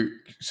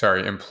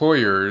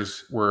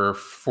 employers were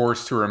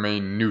forced to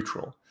remain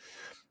neutral.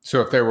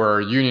 So if there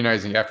were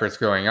unionizing efforts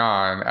going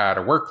on at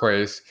a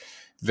workplace,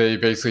 they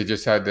basically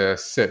just had to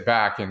sit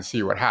back and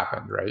see what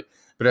happened, right?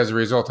 But as a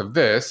result of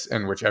this,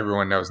 and which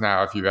everyone knows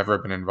now, if you've ever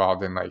been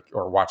involved in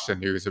or watched the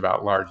news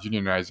about large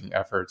unionizing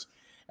efforts,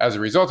 as a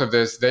result of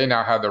this, they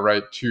now have the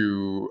right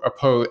to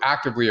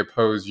actively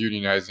oppose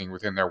unionizing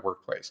within their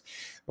workplace,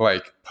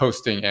 like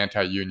posting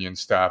anti-union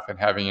stuff and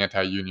having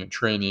anti-union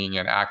training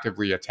and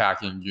actively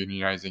attacking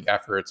unionizing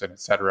efforts and et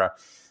cetera.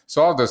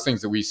 So all of those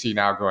things that we see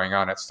now going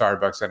on at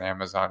Starbucks and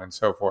Amazon and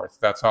so forth,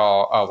 that's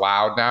all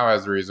allowed now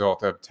as a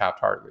result of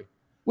Taft-Hartley.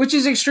 Which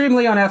is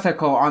extremely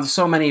unethical on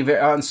so many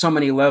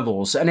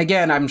levels. And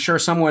again, I'm sure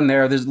someone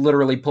there is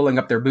literally pulling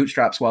up their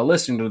bootstraps while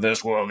listening to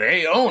this. Well,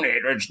 they own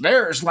it. It's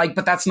theirs.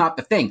 But that's not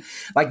the thing.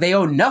 They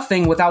own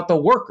nothing without the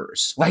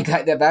workers.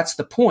 That's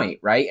the point,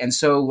 right? And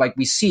so,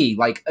 we see,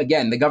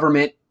 again, the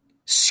government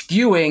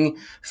skewing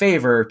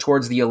favor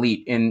towards the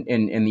elite in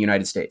the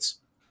United States.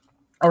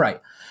 All right.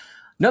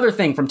 Another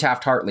thing from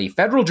Taft-Hartley,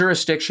 federal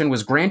jurisdiction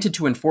was granted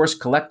to enforce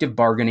collective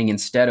bargaining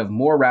instead of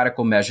more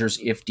radical measures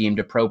if deemed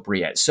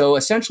appropriate. So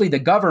essentially the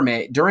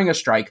government during a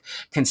strike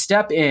can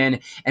step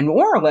in and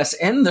more or less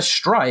end the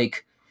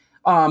strike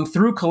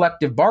through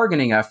collective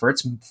bargaining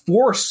efforts,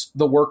 force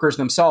the workers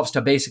themselves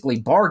to basically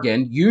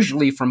bargain,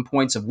 usually from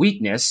points of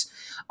weakness,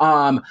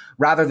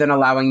 rather than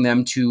allowing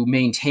them to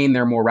maintain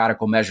their more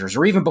radical measures.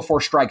 Or even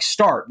before strikes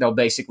start, they'll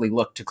basically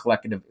look to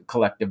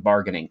collective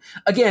bargaining.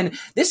 Again,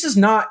 this is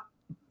not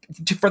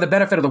for the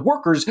benefit of the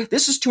workers.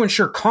 This is to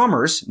ensure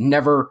commerce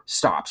never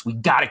stops. We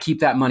got to keep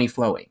that money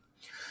flowing.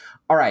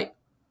 All right.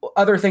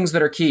 other things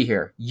that are key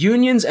here.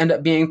 Unions end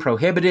up being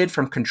prohibited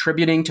from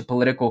contributing to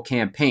political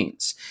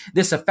campaigns.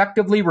 This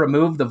effectively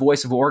removed the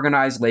voice of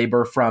organized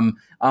labor from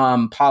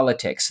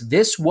politics.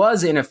 This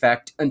was in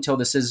effect until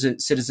the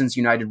Citizens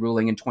United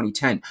ruling in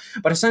 2010.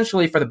 But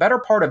essentially, for the better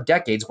part of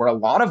decades, where a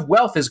lot of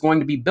wealth is going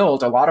to be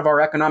built, a lot of our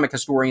economic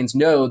historians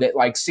know that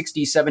like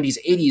 60s, 70s,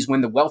 80s,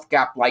 when the wealth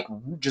gap like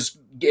just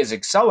is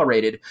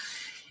accelerated,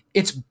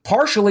 it's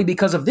partially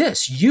because of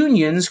this.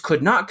 Unions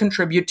could not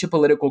contribute to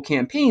political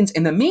campaigns.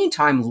 In the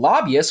meantime,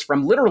 lobbyists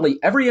from literally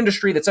every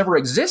industry that's ever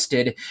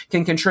existed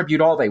can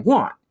contribute all they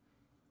want.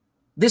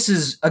 This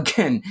is,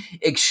 again,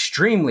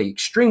 extremely,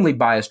 extremely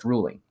biased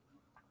ruling.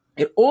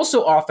 It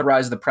also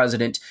authorized the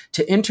president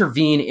to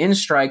intervene in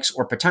strikes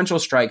or potential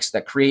strikes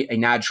that create a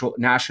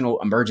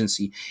national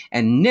emergency.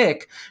 And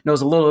Nick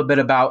knows a little bit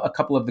about a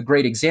couple of the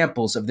great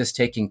examples of this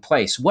taking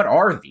place. What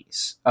are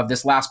these of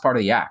this last part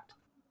of the act?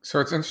 So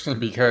it's interesting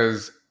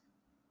because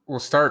we'll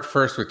start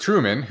first with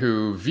Truman,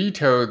 who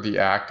vetoed the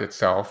act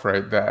itself,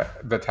 right?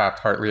 The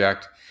Taft-Hartley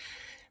Act,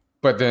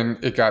 but then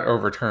it got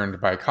overturned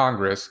by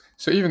Congress.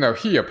 So even though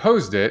he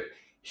opposed it,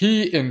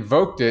 he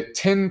invoked it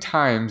 10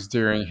 times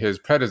during his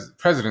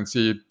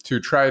presidency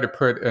to try to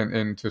put an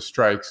end to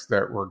strikes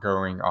that were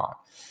going on.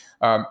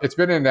 It's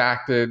been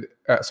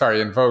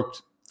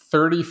invoked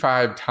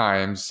 35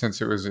 times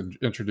since it was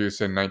introduced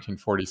in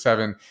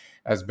 1947.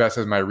 As best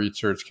as my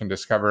research can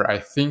discover. I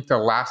think the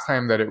last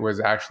time that it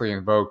was actually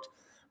invoked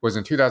was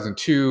in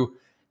 2002.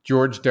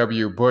 George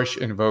W. Bush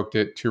invoked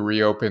it to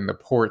reopen the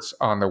ports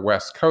on the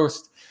West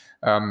Coast.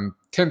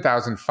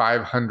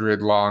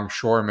 10,500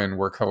 longshoremen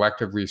were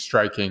collectively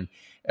striking,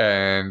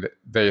 and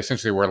they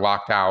essentially were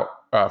locked out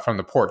from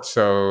the ports.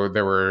 So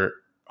there were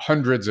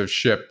hundreds of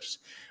ships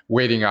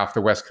waiting off the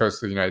West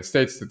Coast of the United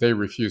States that they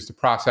refused to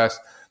process.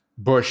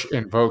 Bush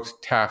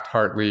invoked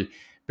Taft-Hartley,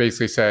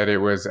 basically said it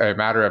was a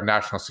matter of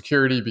national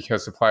security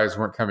because supplies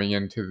weren't coming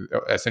into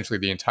essentially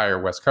the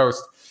entire West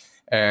Coast.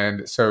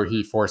 And so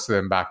he forced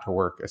them back to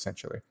work,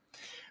 essentially.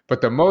 But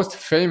the most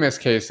famous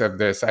case of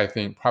this, I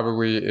think,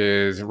 probably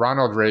is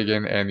Ronald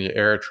Reagan and the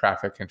air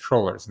traffic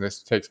controllers. And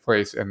this takes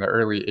place in the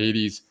early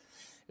 80s.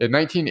 In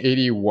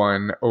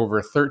 1981,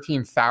 over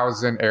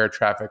 13,000 air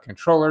traffic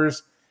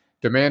controllers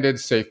demanded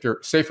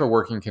safer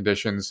working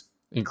conditions,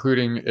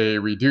 including a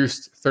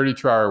reduced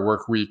 32-hour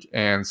work week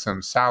and some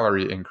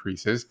salary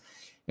increases.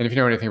 And if you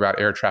know anything about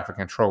air traffic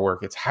control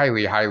work, it's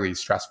highly, highly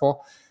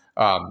stressful.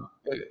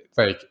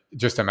 Like,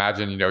 just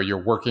imagine,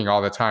 you're working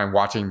all the time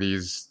watching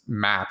these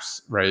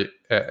maps, right?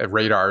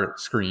 Radar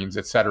screens,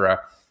 et cetera,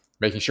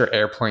 making sure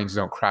airplanes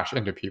don't crash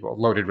into people,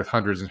 loaded with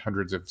hundreds and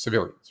hundreds of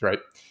civilians, right?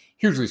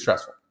 Hugely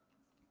stressful.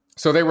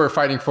 So they were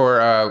fighting for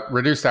a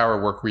reduced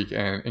hour work week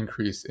and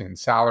increase in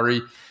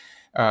salary.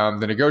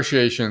 The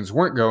negotiations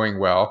weren't going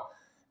well.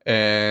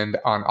 And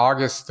on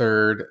August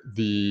 3rd,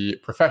 the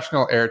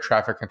Professional Air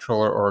Traffic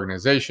Controller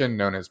Organization,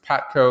 known as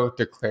PATCO,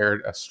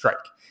 declared a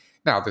strike.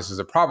 Now, this is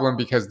a problem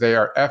because they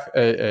are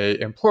FAA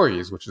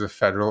employees, which is a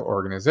federal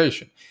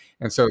organization.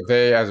 And so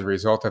they, as a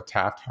result of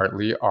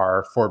Taft-Hartley,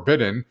 are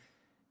forbidden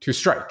to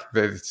strike.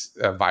 It's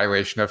a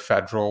violation of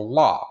federal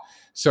law.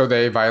 So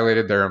they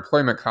violated their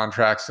employment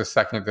contracts the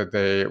second that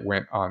they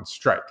went on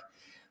strike.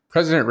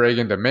 President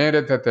Reagan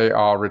demanded that they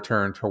all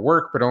return to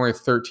work, but only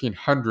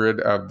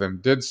 1,300 of them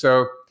did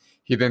so.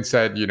 He then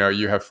said,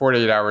 you have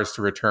 48 hours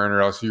to return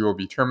or else you will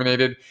be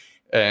terminated.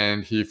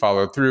 And he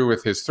followed through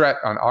with his threat.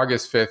 On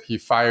August 5th, he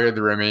fired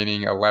the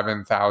remaining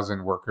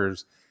 11,000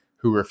 workers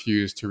who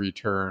refused to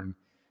return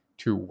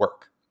to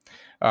work.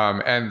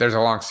 And there's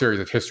a long series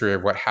of history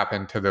of what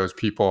happened to those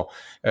people,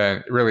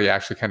 and really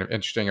actually kind of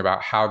interesting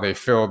about how they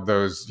filled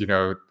those,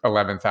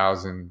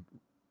 11,000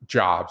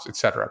 jobs, et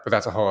cetera. But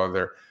that's a whole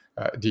other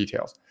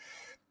details.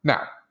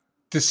 Now,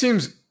 this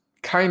seems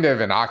kind of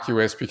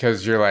innocuous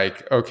because you're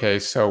like, okay,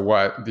 so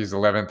what? These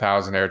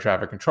 11,000 air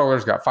traffic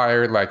controllers got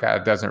fired. Like,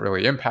 that doesn't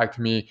really impact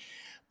me.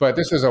 But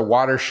this is a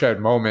watershed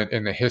moment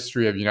in the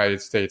history of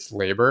United States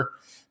labor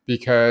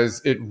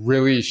because it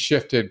really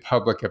shifted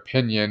public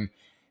opinion,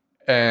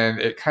 and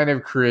it kind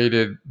of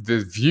created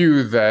the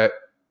view that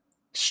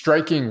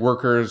striking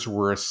workers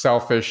were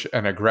selfish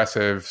and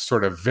aggressive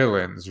sort of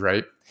villains,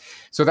 right?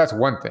 So that's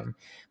one thing.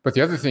 But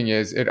the other thing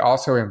is it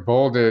also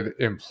emboldened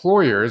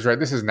employers, right?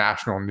 This is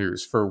national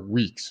news for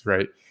weeks,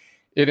 right?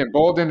 It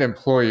emboldened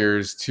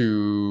employers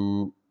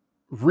to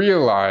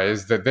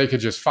realize that they could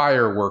just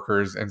fire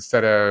workers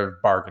instead of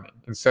bargaining,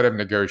 instead of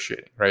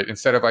negotiating, right?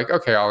 Instead of like,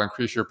 okay, I'll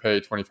increase your pay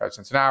 25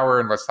 cents an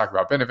hour and let's talk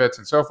about benefits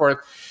and so forth.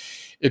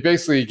 It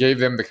basically gave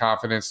them the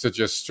confidence to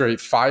just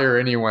straight fire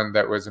anyone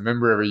that was a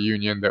member of a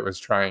union that was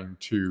trying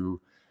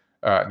to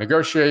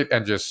negotiate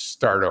and just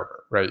start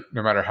over, right?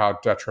 No matter how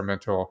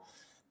detrimental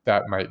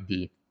that might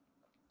be.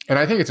 And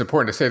I think it's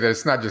important to say that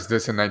it's not just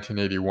this in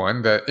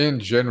 1981, that in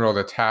general,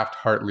 the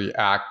Taft-Hartley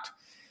Act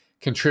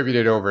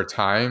contributed over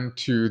time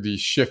to the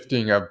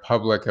shifting of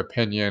public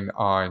opinion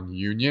on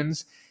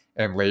unions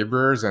and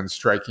laborers and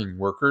striking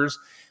workers,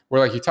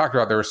 where, like you talked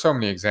about, there were so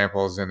many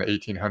examples in the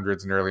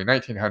 1800s and early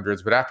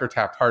 1900s, but after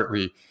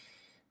Taft-Hartley,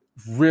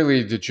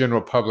 really the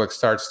general public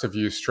starts to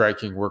view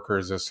striking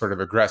workers as sort of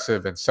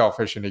aggressive and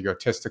selfish and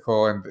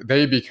egotistical, and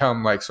they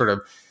become like sort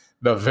of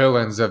the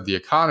villains of the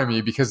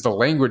economy because the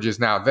language is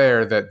now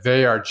there that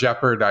they are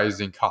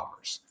jeopardizing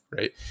commerce,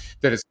 right?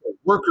 That it's the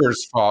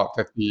workers' fault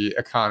that the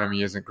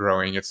economy isn't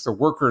growing. It's the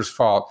workers'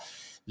 fault,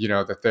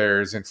 that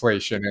there's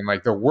inflation, and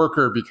like the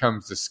worker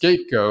becomes the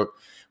scapegoat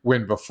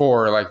when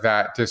before like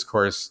that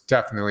discourse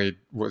definitely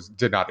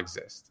did not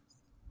exist.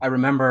 I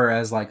remember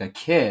as like a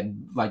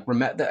kid,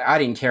 I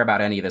didn't care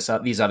about any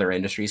of these other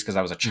industries because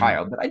I was a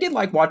child, but I did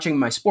like watching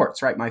my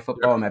sports, right? My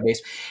football and my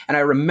base. And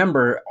I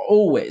remember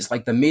always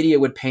like the media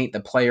would paint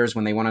the players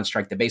when they went on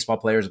strike, the baseball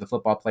players or the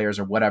football players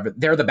or whatever,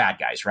 they're the bad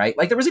guys, right?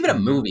 Like there was even a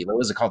movie, what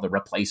was it called? The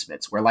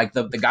Replacements, where like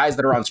the guys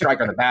that are on strike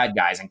are the bad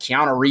guys and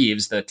Keanu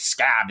Reeves, the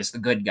scab, is the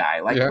good guy.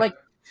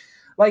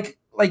 Like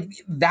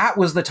that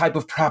was the type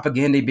of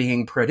propaganda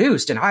being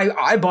produced. And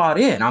I bought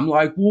in. I'm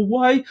like, well,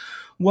 why?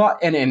 What?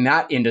 And in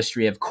that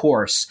industry, of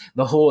course,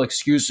 the whole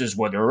excuse is,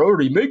 well, they're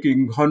already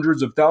making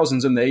hundreds of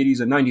thousands in the 80s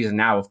and 90s, and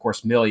now, of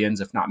course, millions,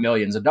 if not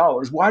millions of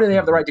dollars. Why do they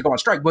have the right to go on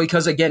strike? Well,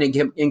 because, again,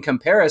 in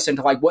comparison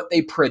to like what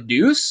they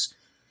produce,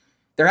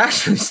 they're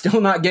actually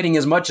still not getting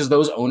as much as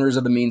those owners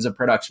of the means of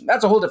production.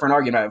 That's a whole different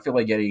argument I feel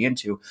like getting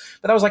into.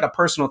 But that was like a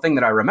personal thing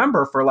that I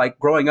remember for like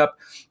growing up,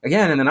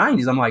 again, in the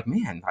 90s. I'm like,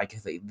 man, like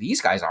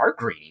these guys are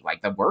greedy.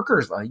 Like the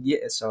workers, like,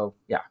 yeah. So,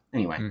 yeah.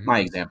 Anyway, my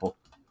example.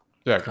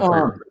 Yeah,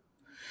 completely.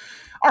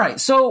 All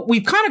right, so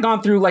we've kind of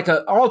gone through like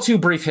a all too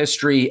brief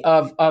history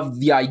of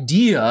the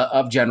idea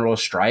of general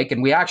strike,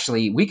 and we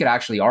could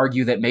actually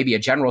argue that maybe a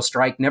general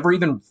strike never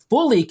even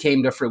fully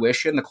came to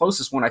fruition. The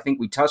closest one I think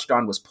we touched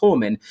on was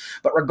Pullman,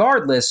 but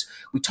regardless,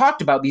 we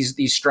talked about these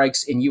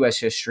strikes in U.S.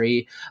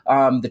 history,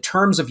 the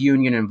terms of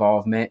union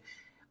involvement,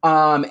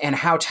 and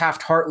how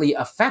Taft-Hartley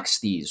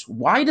affects these.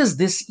 Why does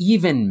this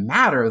even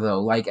matter,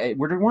 though? Like,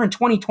 we're in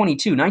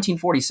 2022,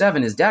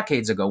 1947 is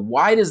decades ago.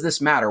 Why does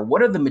this matter?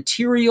 What are the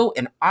material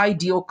and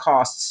ideal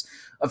costs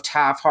of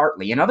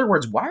Taft-Hartley? In other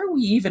words, why are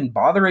we even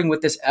bothering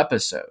with this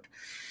episode?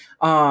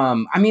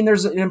 I mean,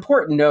 there's an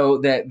important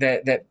note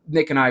that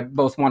Nick and I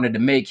both wanted to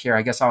make here.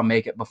 I guess I'll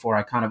make it before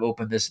I kind of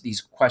open these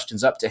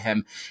questions up to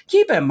him.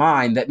 Keep in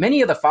mind that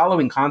many of the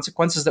following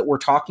consequences that we're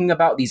talking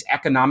about, these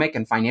economic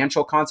and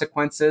financial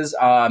consequences,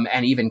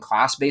 and even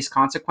class-based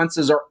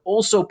consequences, are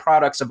also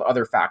products of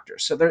other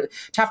factors. So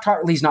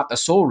Taft-Hartley is not the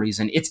sole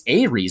reason. It's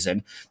a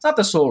reason. It's not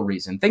the sole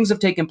reason. Things have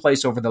taken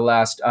place over the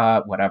last,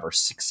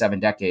 6-7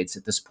 decades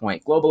at this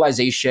point.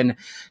 Globalization,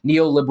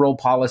 neoliberal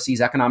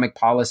policies, economic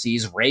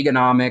policies,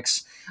 Reaganomics,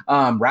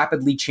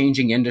 rapidly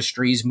changing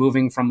industries,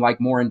 moving from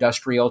like more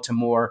industrial to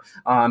more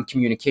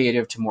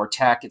communicative to more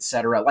tech,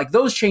 etc. Like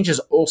those changes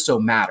also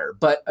matter.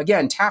 But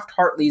again,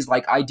 Taft-Hartley's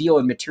like ideal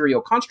and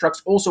material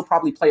constructs also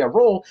probably play a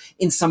role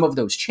in some of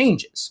those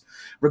changes.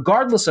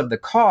 Regardless of the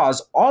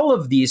cause, all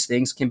of these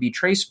things can be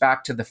traced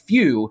back to the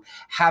few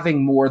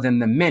having more than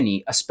the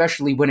many,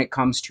 especially when it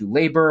comes to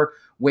labor,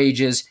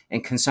 wages,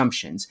 and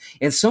consumptions.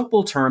 In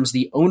simple terms,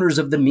 the owners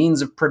of the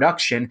means of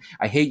production,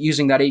 I hate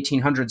using that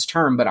 1800s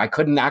term, but I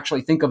couldn't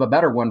actually think of a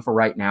better one for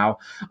right now,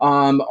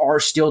 are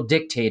still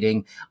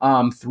dictating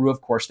through,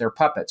 of course, their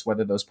puppets,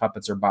 whether those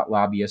puppets are bot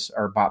lobbyists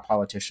or bot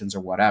politicians or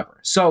whatever.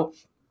 So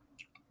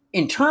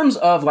in terms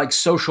of like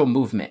social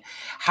movement,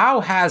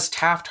 how has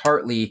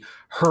Taft-Hartley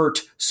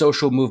hurt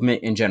social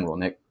movement in general,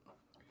 Nick?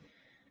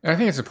 And I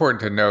think it's important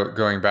to note,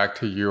 going back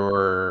to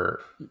your,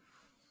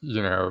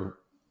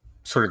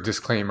 sort of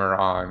disclaimer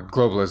on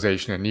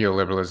globalization and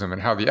neoliberalism and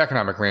how the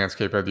economic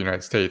landscape of the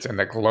United States and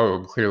the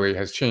globe clearly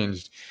has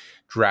changed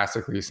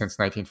drastically since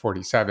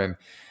 1947.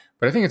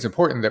 But I think it's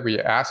important that we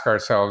ask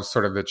ourselves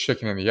sort of the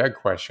chicken and the egg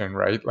question,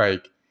 right?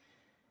 Like,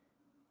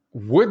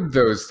 would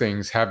those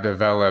things have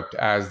developed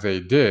as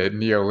they did,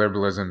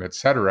 neoliberalism, et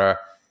cetera,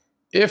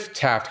 if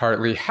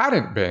Taft-Hartley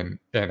hadn't been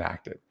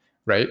enacted,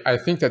 right? I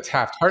think that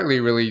Taft-Hartley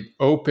really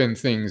opened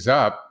things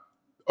up,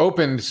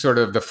 opened sort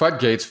of the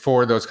floodgates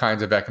for those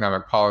kinds of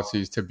economic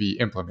policies to be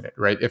implemented,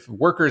 right? If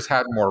workers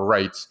had more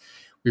rights,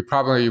 we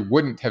probably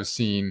wouldn't have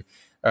seen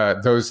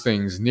those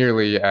things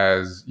nearly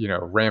as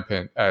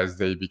rampant as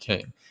they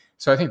became.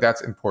 So I think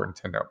that's important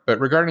to note. But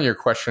regarding your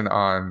question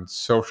on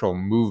social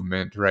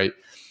movement, right?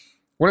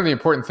 One of the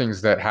important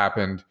things that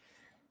happened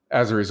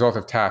as a result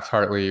of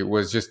Taft-Hartley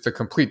was just the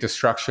complete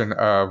destruction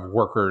of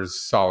workers'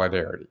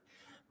 solidarity,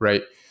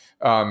 right?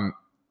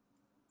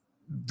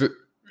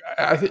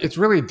 I think it's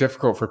really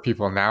difficult for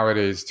people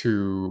nowadays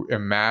to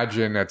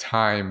imagine a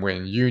time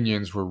when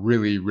unions were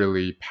really,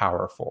 really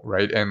powerful,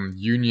 right? And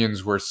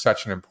unions were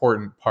such an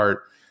important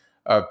part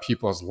of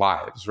people's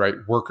lives, right?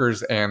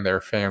 Workers and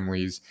their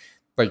families.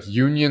 Like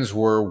unions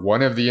were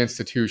one of the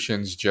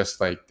institutions, just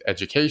like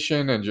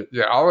education and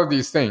all of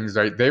these things,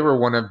 right? They were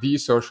one of the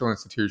social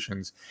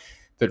institutions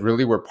that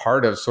really were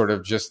part of sort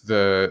of just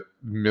the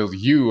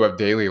milieu of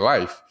daily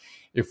life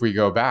if we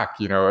go back,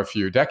 a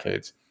few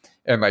decades.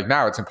 And like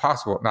now it's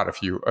impossible, not a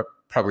few,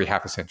 probably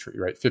half a century,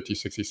 right? 50,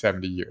 60,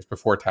 70 years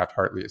before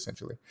Taft-Hartley,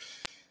 essentially.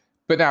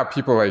 But now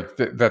people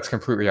that's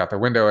completely out the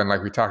window. And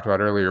like we talked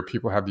about earlier,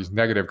 people have these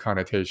negative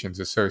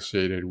connotations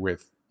associated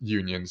with,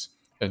 unions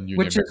and union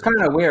Which is members.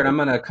 kind of weird. I'm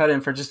going to cut in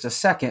for just a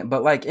second,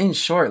 but like in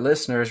short,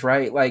 listeners,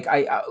 right? Like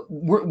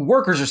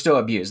workers are still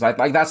abused.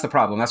 Like that's the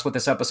problem. That's what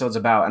this episode's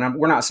about. And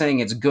we're not saying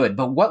it's good,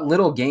 but what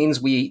little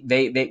gains we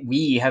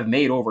have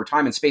made over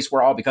time and space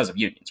were all because of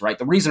unions, right?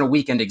 The reason a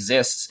weekend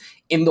exists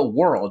in the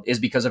world is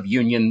because of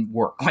union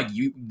work. Like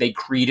they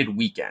created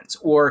weekends,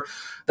 or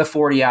the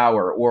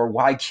 40-hour, or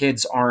why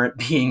kids aren't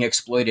being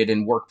exploited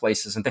in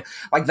workplaces and things.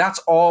 Like that's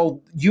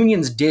all,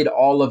 unions did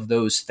all of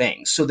those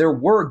things. So there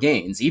were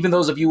gains. Even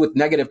those of you with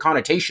negative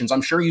connotations,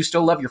 I'm sure you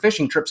still love your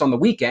fishing trips on the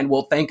weekend.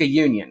 Well, thank a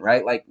union,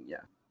 right? Like, yeah.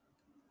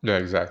 Yeah,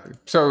 exactly.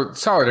 So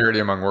solidarity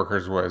among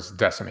workers was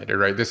decimated,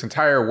 right? This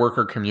entire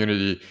worker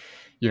community,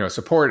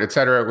 support, et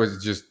cetera,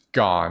 was just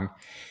gone.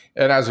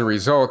 And as a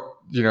result,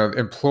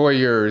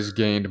 employers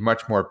gained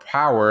much more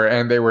power,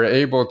 and they were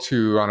able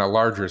to, on a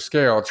larger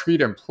scale,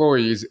 treat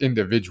employees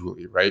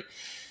individually, right?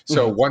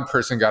 So one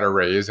person got a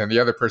raise and the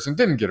other person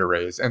didn't get a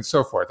raise, and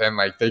so forth. And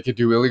like they could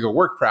do illegal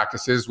work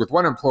practices with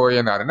one employee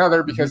and not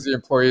another, because the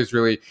employees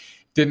really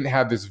didn't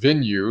have this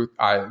venue,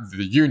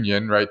 the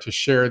union, right, to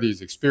share these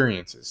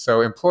experiences.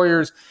 So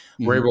employers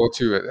were able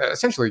to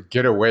essentially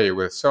get away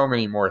with so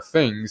many more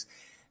things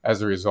as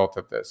a result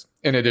of this.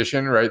 In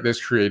addition, right, this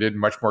created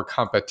much more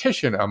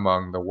competition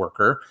among the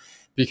worker,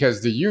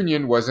 because the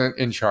union wasn't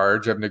in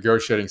charge of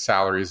negotiating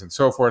salaries and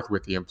so forth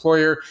with the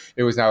employer.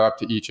 It was now up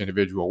to each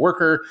individual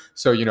worker.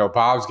 So,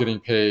 Bob's getting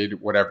paid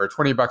whatever,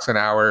 $20 an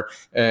hour,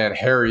 and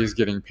Harry's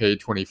getting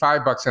paid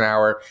 $25 an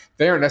hour.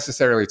 They aren't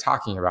necessarily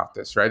talking about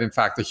this, right? In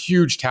fact, the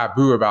huge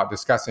taboo about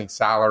discussing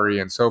salary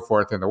and so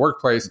forth in the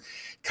workplace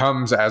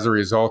comes as a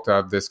result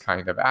of this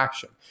kind of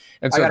action.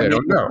 And so they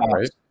don't know,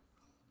 right?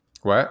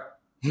 What?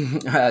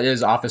 It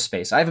is Office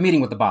Space. I have a meeting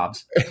with the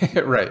Bobs.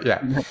 Right,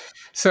 yeah.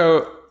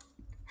 So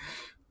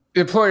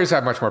employers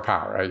have much more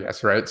power, I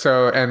guess, right?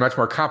 So, and much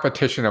more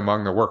competition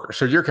among the workers.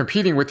 So you're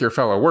competing with your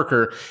fellow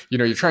worker,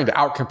 you're trying to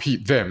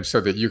outcompete them so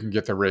that you can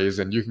get the raise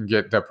and you can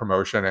get the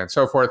promotion and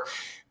so forth.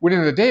 When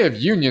in the day of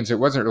unions, it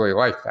wasn't really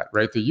like that,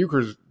 right?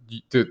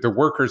 The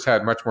workers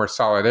had much more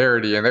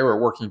solidarity, and they were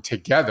working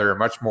together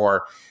much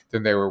more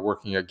than they were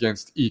working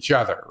against each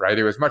other, right?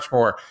 It was much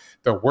more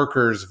the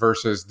workers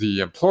versus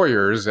the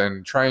employers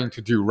and trying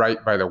to do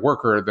right by the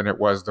worker than it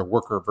was the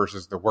worker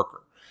versus the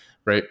worker,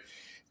 right?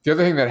 The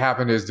other thing that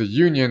happened is the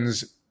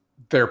unions,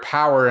 their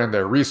power and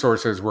their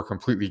resources were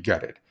completely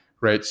gutted,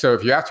 right? So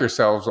if you ask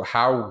yourselves,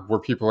 how were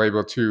people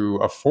able to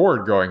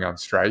afford going on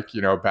strike,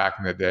 back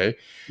in the day?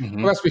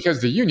 Well, that's because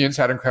the unions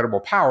had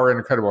incredible power and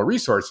incredible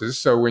resources.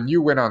 So when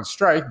you went on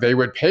strike, they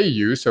would pay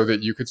you so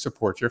that you could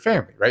support your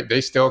family, right?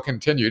 They still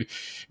continued.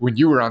 When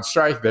you were on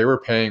strike, they were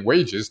paying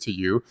wages to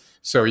you.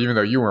 So even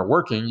though you weren't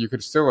working, you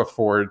could still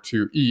afford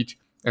to eat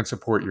and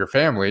support your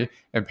family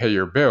and pay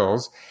your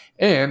bills.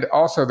 And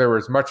also there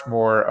was much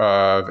more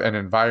of an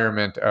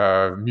environment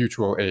of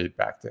mutual aid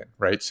back then,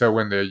 right? So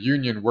when the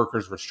union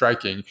workers were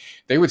striking,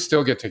 they would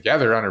still get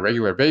together on a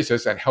regular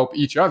basis and help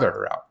each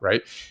other out,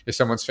 right? If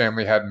someone's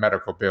family had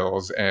medical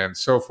bills and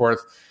so forth,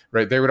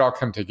 right, they would all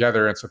come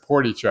together and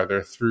support each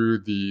other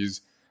through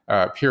these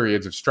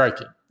periods of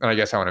striking. And I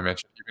guess I want to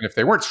mention, even if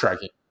they weren't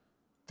striking,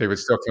 they would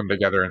still come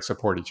together and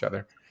support each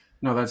other.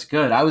 No, that's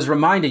good.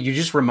 You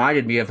just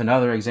reminded me of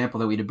another example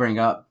that we didn't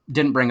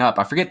bring up.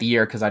 I forget the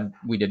year because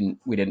we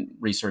didn't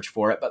research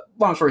for it. But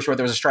long story short,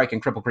 there was a strike in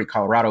Cripple Creek,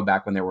 Colorado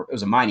back when it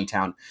was a mining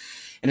town.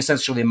 And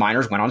essentially the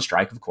miners went on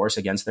strike, of course,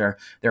 against their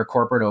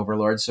corporate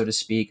overlords, so to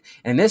speak.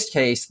 And in this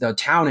case, the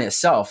town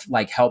itself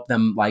helped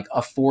them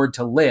afford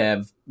to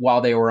live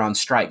while they were on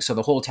strike. So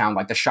the whole town,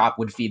 the shop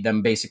would feed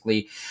them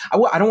basically,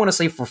 I don't want to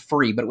say for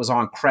free, but it was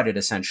on credit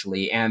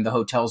essentially. And the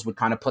hotels would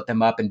kind of put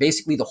them up. And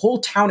basically the whole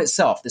town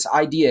itself, this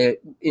idea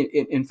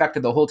it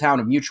infected the whole town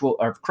of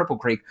Cripple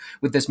Creek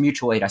with this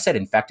mutual aid. I said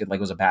infected like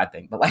it was a bad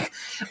thing, but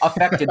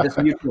affected this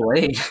mutual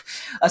aid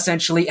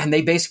essentially. And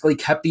they basically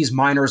kept these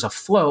miners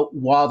afloat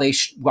while they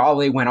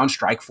went on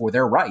strike for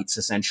their rights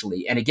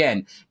essentially. And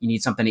again, you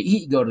need something to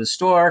eat, you go to the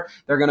store,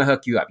 they're going to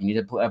hook you up. You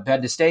need a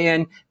bed to stay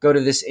in, go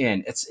to this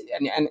inn.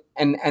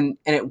 And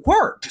it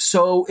worked.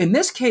 So in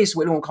this case,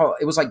 we don't call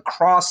it was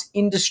cross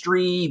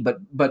industry,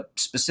 but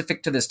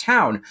specific to this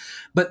town.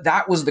 But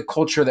that was the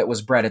culture that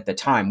was bred at the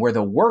time, where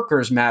the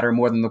workers matter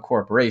more than the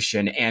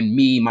corporation and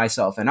me,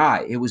 myself, and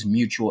I. It was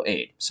mutual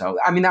aid. So,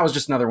 that was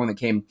just another one that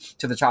came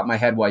to the top of my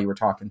head while you were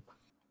talking.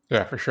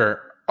 Yeah, for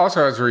sure.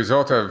 Also, as a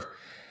result of,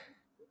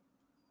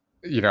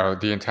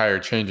 the entire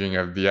changing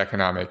of the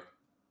economic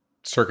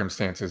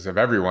circumstances of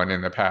everyone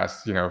in the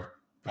past,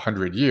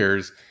 100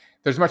 years,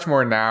 there's much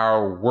more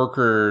now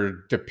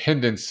worker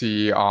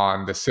dependency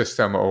on the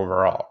system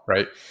overall,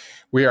 right?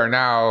 We are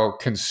now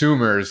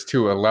consumers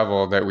to a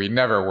level that we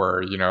never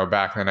were,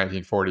 back in the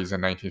 1940s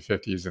and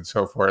 1950s and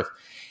so forth.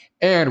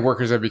 And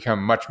workers have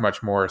become much,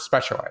 much more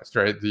specialized,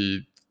 right?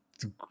 The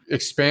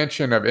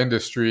expansion of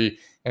industry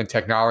and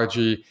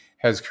technology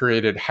has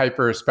created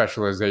hyper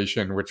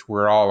specialization, which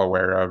we're all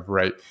aware of,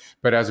 right?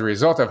 But as a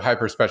result of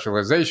hyper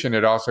specialization,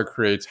 it also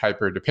creates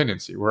hyper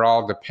dependency. We're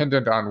all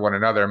dependent on one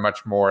another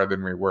much more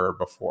than we were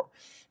before.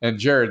 And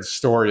Jared's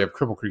story of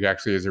Cripple Creek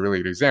actually is a really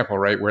good example,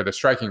 right? Where the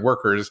striking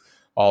workers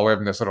all live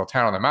in this little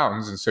town in the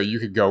mountains. And so you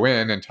could go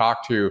in and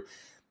talk to,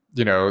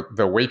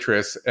 the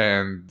waitress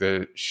and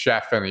the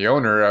chef and the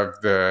owner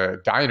of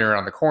the diner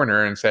on the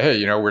corner and say,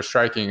 hey, we're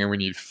striking and we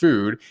need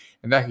food,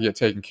 and that can get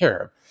taken care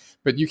of.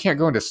 But you can't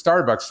go into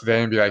Starbucks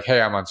today and be like,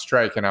 hey, I'm on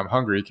strike and I'm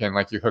hungry. Can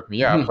you hook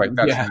me up? Like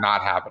that's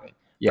not happening.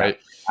 Yeah, right?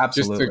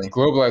 absolutely. Just the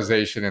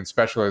globalization and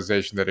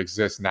specialization that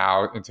exists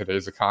now in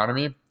today's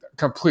economy,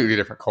 completely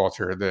different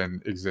culture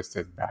than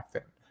existed back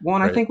then. Well,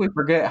 and I think we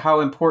forget how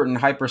important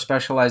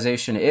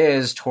hyper-specialization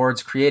is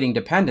towards creating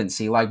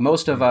dependency. Like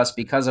most of us,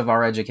 because of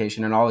our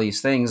education and all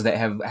these things that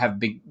have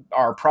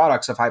are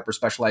products of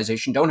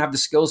hyper-specialization, don't have the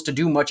skills to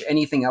do much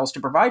anything else to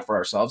provide for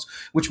ourselves,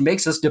 which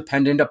makes us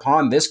dependent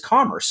upon this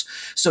commerce.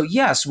 So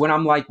yes, when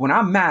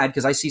I'm mad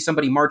because I see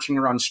somebody marching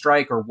around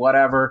strike or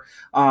whatever,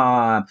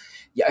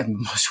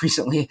 most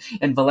recently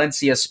in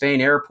Valencia, Spain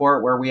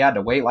airport, where we had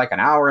to wait like an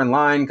hour in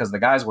line because the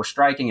guys were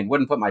striking and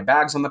wouldn't put my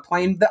bags on the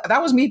plane.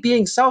 That was me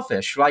being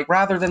selfish. Like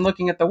rather than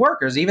looking at the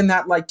workers, even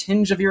that like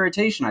tinge of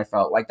irritation I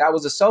felt, like that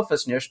was a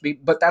selfishness,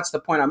 but that's the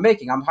point I'm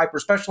making. I'm hyper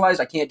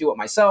specialized. I can't do it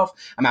myself.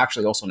 I'm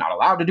actually also not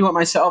allowed to do it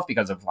myself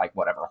because of like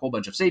whatever, a whole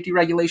bunch of safety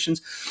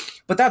regulations.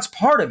 But that's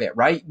part of it,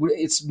 right?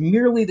 It's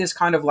merely this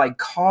kind of like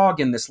cog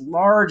in this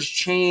large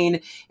chain,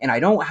 and I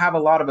don't have a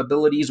lot of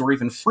abilities or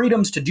even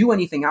freedoms to do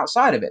anything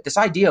outside of it. This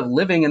idea of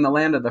living in the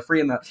land of the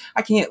free and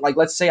I can't, like,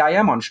 let's say I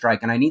am on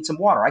strike and I need some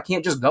water. I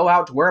can't just go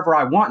out to wherever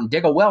I want and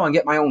dig a well and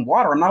get my own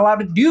water. I'm not allowed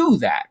to do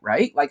that,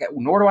 right? Like,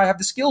 nor do I have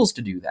the skills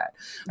to do that.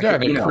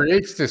 And it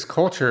creates this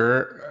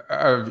culture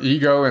of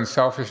ego and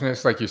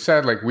selfishness. Like you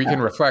said, like we can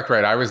reflect,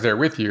 right? I was there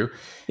with you.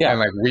 And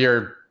like, we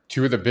are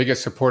two of the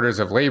biggest supporters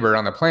of labor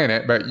on the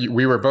planet, but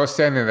we were both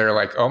standing there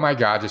like, oh my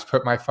God, just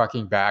put my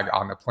fucking bag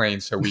on the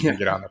plane so we can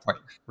get on the plane,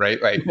 right?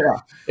 Like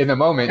in the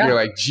moment, you're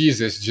like,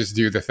 Jesus, just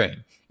do the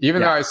thing.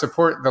 Even though I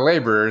support the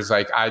laborers,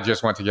 like I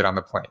just want to get on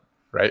the plane,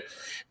 right?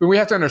 But we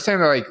have to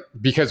understand that, like,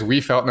 because we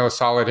felt no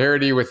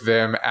solidarity with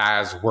them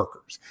as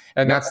workers.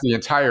 And that's the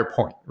entire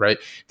point, right?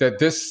 That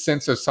this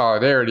sense of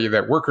solidarity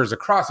that workers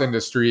across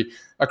industry,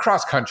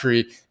 across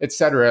country, et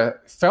cetera,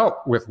 felt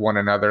with one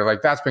another,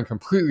 like that's been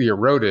completely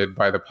eroded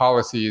by the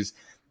policies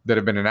that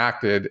have been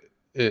enacted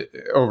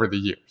over the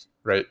years,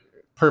 right?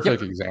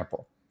 Perfect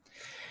example.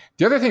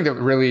 The other thing that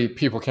really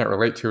people can't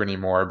relate to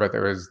anymore, but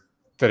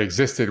that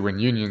existed when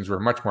unions were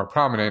much more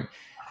prominent,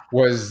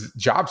 was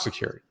job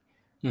security.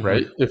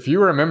 Right? If you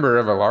were a member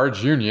of a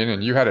large union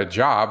and you had a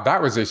job,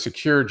 that was a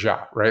secure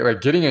job, right?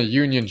 Like getting a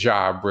union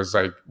job was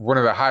like one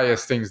of the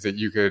highest things that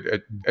you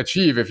could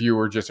achieve if you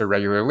were just a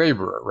regular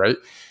laborer, right?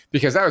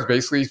 Because that was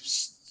basically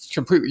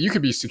completely, you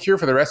could be secure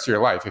for the rest of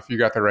your life if you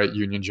got the right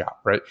union job,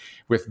 right?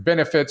 With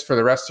benefits for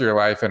the rest of your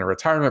life and a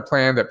retirement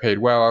plan that paid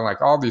well and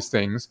like all these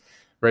things,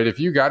 right? If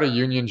you got a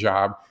union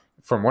job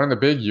from one of the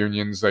big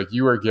unions, like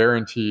you are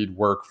guaranteed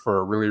work for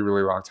a really,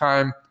 really long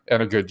time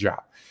and a good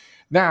job.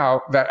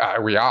 Now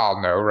that we all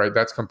know, right,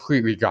 that's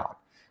completely gone,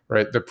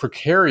 right? The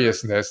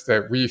precariousness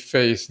that we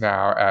face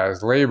now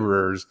as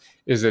laborers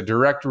is a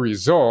direct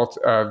result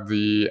of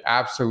the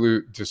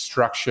absolute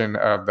destruction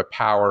of the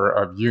power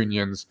of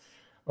unions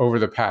over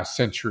the past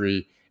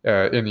century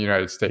in the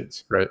United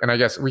States, right? And I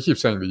guess we keep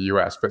saying the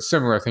U.S., but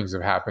similar things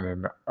have happened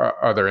in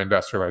other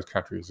industrialized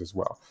countries as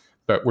well.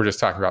 But we're just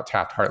talking about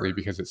Taft-Hartley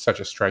because it's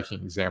such a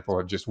striking example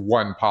of just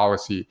one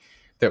policy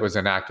that was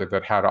enacted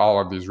that had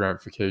all of these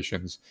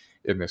ramifications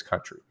in this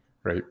country,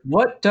 right?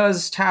 What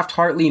does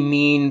Taft-Hartley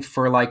mean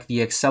for like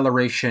the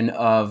acceleration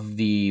of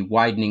the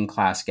widening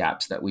class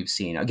gaps that we've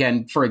seen?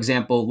 Again, for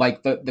example,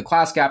 like the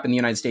class gap in the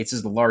United States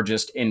is the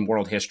largest in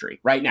world history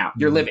right now.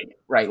 You're living it,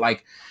 right?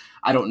 Like,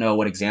 I don't know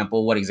what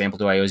example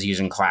do I always use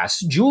in class?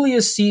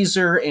 Julius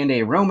Caesar and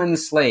a Roman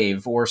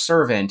slave or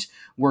servant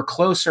were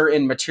closer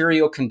in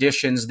material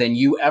conditions than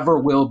you ever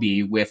will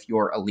be with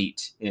your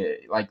elite.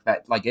 Like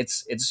that, like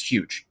it's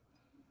huge.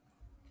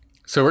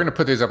 So we're going to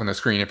put these up on the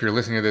screen. If you're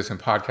listening to this in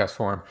podcast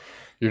form,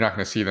 you're not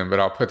going to see them, but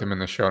I'll put them in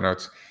the show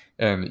notes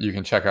and you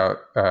can check out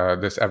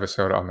this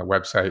episode on the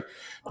website.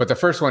 But the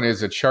first one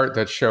is a chart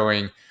that's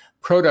showing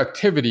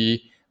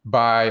productivity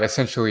by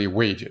essentially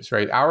wages,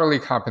 right? Hourly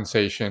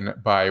compensation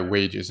by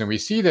wages. And we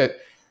see that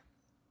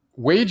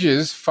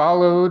wages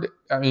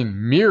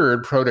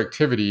mirrored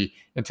productivity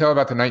until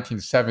about the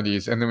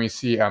 1970s. And then we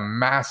see a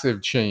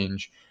massive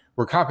change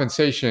where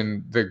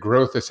compensation, the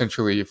growth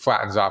essentially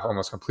flattens off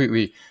almost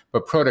completely,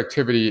 but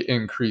productivity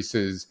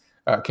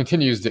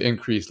continues to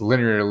increase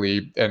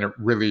linearly and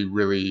really,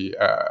 really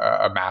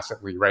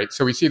massively, right?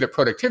 So we see that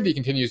productivity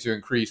continues to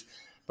increase,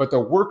 but the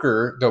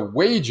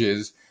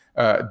wages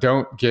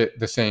don't get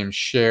the same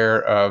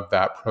share of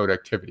that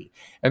productivity.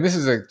 And this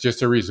is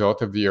just a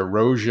result of the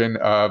erosion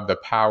of the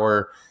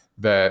power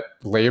that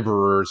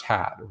laborers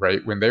had,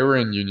 right? When they were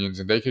in unions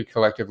and they could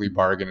collectively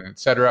bargain, et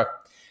cetera,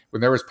 when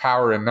there was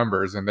power in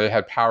numbers and they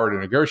had power to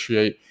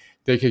negotiate,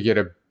 they could get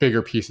a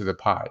bigger piece of the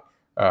pie,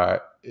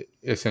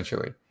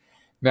 essentially.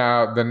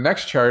 Now, the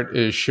next chart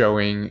is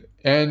showing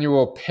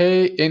annual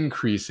pay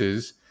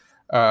increases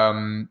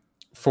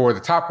for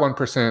the top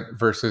 1%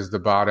 versus the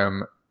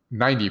bottom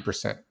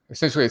 90%.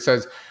 Essentially, it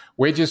says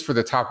wages for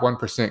the top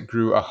 1%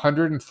 grew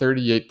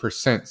 138%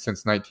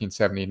 since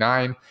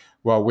 1979,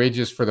 while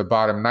wages for the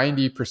bottom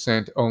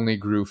 90% only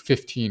grew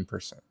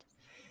 15%.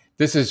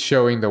 This is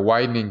showing the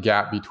widening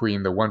gap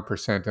between the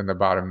 1% and the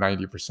bottom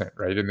 90%,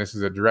 right? And this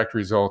is a direct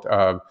result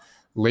of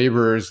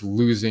laborers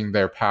losing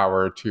their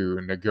power to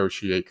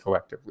negotiate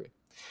collectively.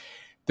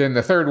 Then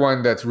the third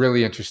one that's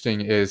really interesting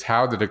is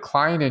how the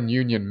decline in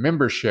union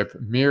membership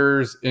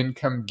mirrors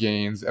income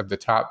gains of the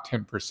top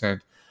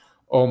 10%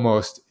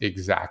 almost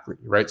exactly,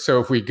 right? So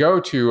if we go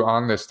to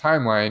on this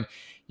timeline,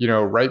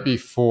 right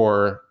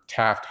before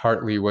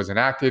Taft-Hartley was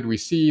enacted, we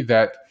see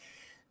that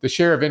the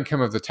share of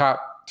income of the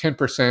top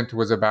 10%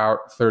 was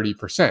about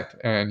 30%,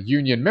 and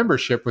union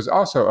membership was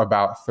also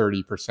about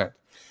 30%.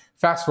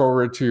 Fast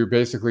forward to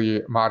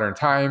basically modern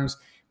times,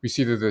 we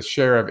see that the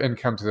share of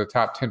income to the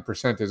top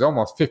 10% is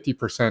almost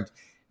 50%,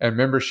 and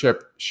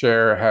membership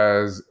share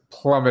has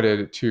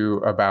plummeted to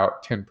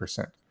about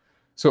 10%.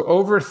 So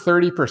over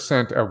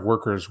 30% of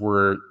workers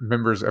were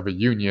members of a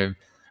union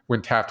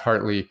when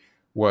Taft-Hartley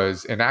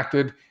was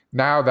enacted.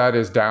 Now that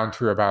is down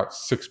to about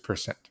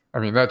 6%. I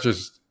mean, that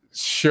just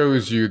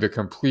shows you the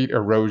complete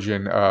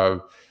erosion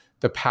of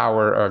the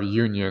power of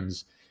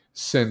unions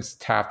since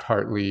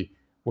Taft-Hartley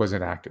was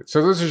enacted.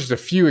 So those are just a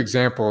few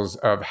examples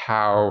of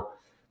how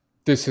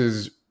this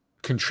has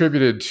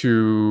contributed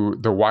to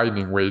the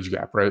widening wage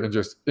gap, right? And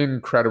just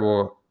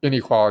incredible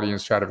inequality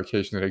and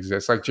stratification that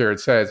exists. Like Jared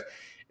says,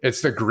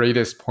 it's the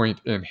greatest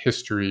point in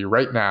history.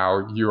 Right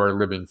now, you are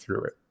living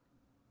through it.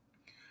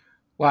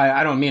 Well,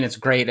 I don't mean it's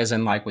great as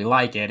in like we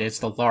like it. It's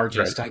the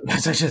largest. Right. I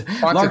guess.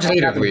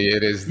 Quantitatively,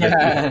 it is.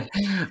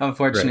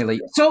 Unfortunately.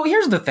 Right. So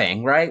here's the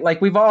thing, right?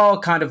 Like we've all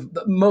kind of,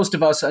 most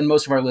of us and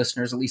most of our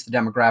listeners, at least the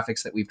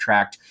demographics that we've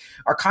tracked,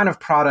 are kind of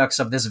products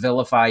of this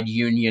vilified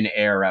union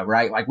era,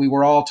 right? Like we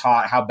were all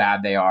taught how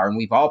bad they are. And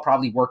we've all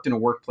probably worked in a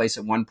workplace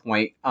at one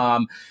point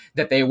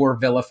that they were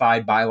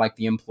vilified by like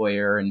the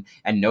employer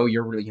and know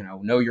your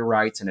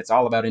rights. And it's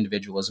all about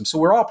individualism. So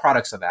we're all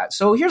products of that.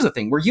 So here's the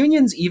thing. Were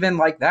unions even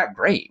like that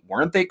great?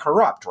 Weren't they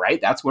corrupt, right?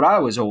 That's what I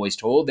was always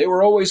told. They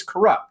were always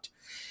corrupt.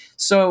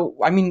 So,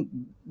 I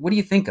mean, what do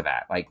you think of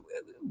that? Like,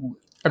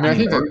 I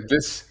think that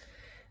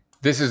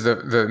this is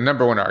the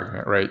number one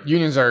argument, right?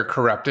 Unions are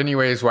corrupt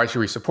anyways. Why should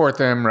we support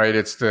them, right?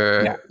 It's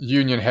the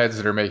union heads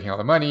that are making all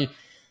the money.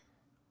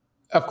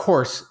 Of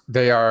course,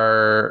 they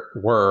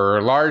were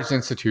large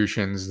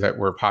institutions that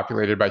were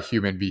populated by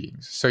human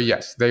beings. So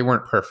yes, they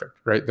weren't perfect,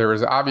 right? There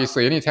was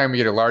obviously, anytime we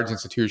get a large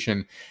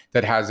institution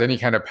that has any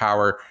kind of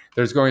power,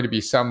 there's going to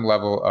be some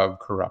level of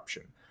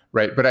corruption,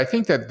 right? But I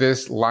think that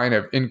this line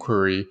of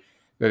inquiry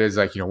that is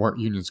like, weren't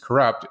unions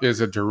corrupt,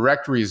 is a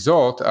direct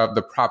result of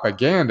the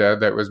propaganda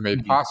that was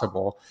made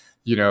possible,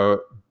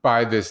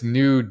 by this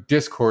new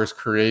discourse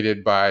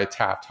created by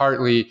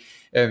Taft-Hartley,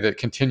 and that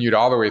continued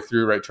all the way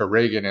through right to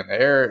Reagan and the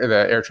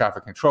air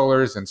traffic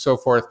controllers and so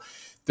forth.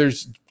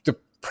 There's the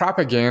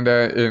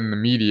propaganda in the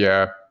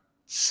media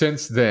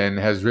since then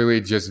has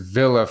really just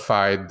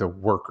vilified the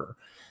worker.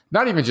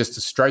 Not even just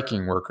a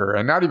striking worker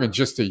and not even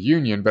just a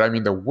union, but I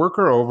mean, the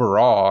worker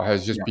overall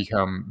has just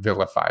become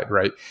vilified,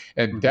 right?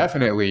 And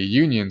definitely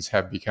unions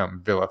have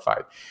become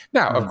vilified.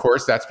 Now, of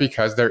course, that's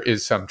because there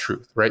is some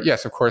truth, right?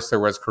 Yes, of course, there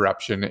was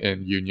corruption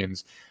in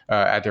unions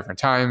at different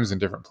times in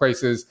different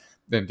places,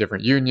 in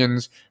different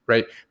unions,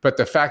 right? But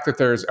the fact that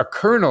there's a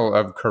kernel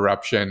of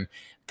corruption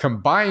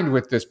combined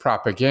with this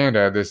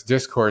propaganda, this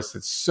discourse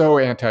that's so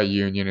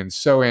anti-union and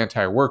so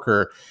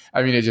anti-worker,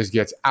 I mean, it just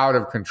gets out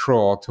of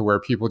control to where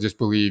people just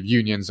believe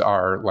unions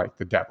are like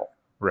the devil.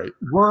 Right.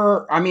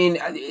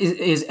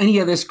 Is any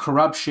of this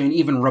corruption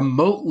even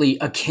remotely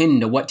akin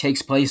to what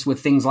takes place with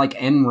things like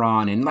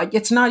Enron? And like,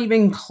 it's not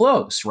even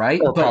close,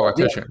 right? Or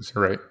politicians,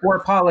 right?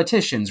 Or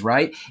politicians,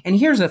 right? And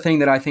here's the thing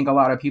that I think a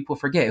lot of people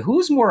forget.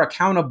 Who's more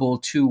accountable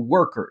to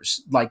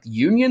workers, like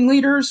union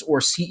leaders or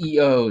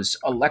CEOs,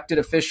 elected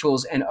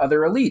officials, and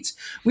other elites?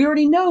 We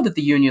already know that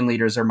the union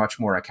leaders are much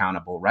more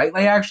accountable, right?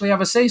 They actually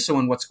have a say-so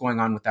in what's going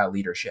on with that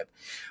leadership.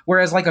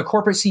 Whereas like a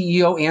corporate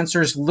CEO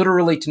answers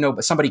literally to no,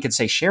 but somebody could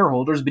say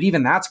shareholders, but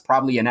even that's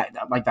probably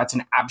that's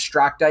an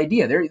abstract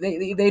idea.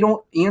 They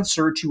don't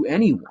answer to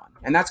anyone.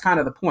 And that's kind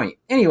of the point.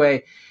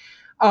 Anyway,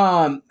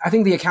 I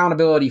think the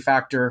accountability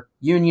factor,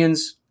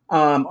 unions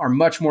are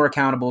much more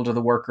accountable to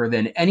the worker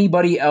than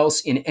anybody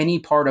else in any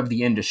part of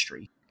the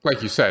industry.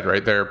 Like you said,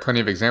 right, there are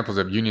plenty of examples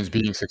of unions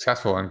being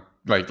successful. And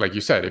like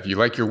you said, if you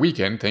like your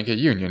weekend, think a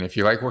union. If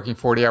you like working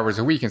 40 hours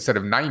a week instead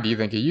of 90,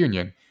 think a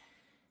union.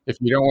 If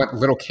you don't want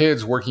little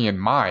kids working in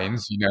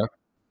mines,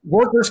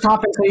 workers'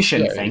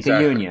 compensation, think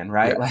a union,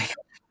 right? Yeah. Like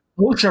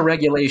OSHA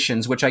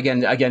regulations, which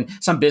again,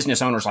 some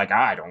business owners like,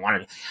 I don't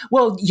want to.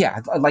 Well,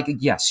 yeah,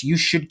 yes, you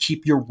should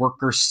keep your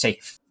workers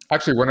safe.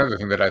 Actually, one other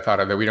thing that I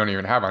thought of that we don't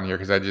even have on here,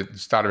 because I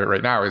just thought of it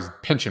right now, is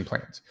pension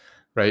plans,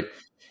 right?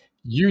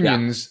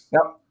 Unions,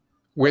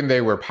 when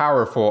they were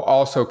powerful,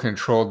 also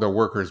controlled the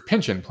workers'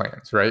 pension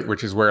plans, right?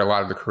 Which is where a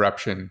lot of the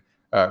corruption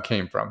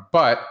came from.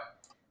 But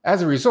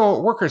as a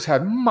result, workers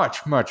had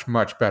much, much,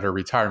 much better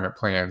retirement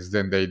plans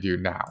than they do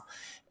now.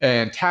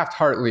 And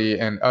Taft-Hartley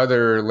and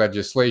other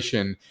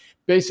legislation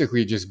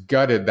basically just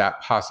gutted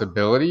that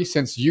possibility.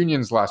 Since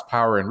unions lost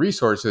power and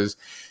resources,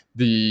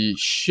 the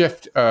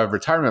shift of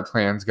retirement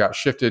plans got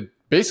shifted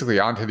basically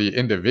onto the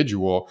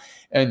individual.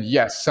 And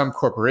yes, some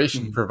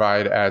corporations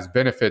provide as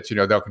benefits,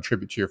 they'll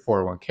contribute to your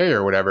 401k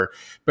or whatever,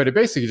 but it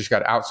basically just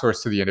got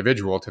outsourced to the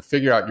individual to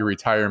figure out your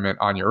retirement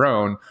on your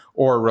own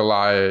or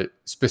rely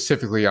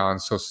specifically on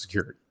Social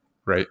Security,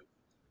 right?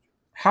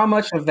 How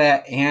much of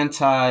that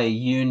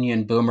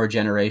anti-union boomer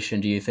generation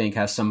do you think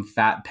has some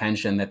fat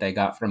pension that they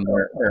got from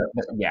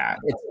yeah,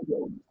 it's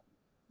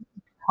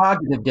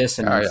cognitive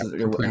dissonance.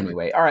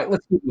 Anyway, all right,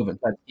 let's keep moving.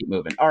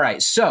 All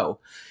right, so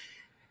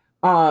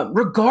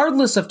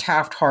regardless of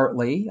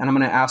Taft-Hartley, and I'm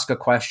going to ask a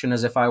question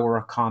as if I were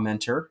a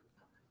commenter,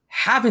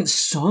 haven't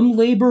some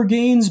labor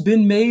gains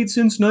been made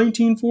since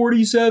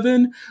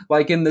 1947?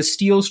 Like in the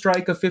steel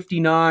strike of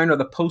 59 or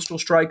the postal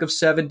strike of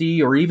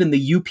 70 or even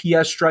the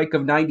UPS strike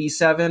of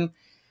 97?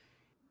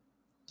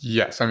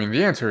 Yes. I mean,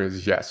 the answer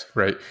is yes,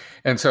 right?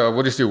 And so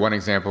we'll just do one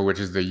example, which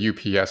is the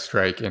UPS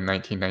strike in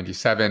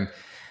 1997.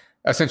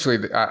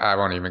 Essentially, I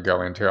won't even go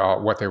into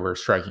what they were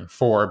striking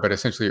for, but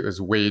essentially it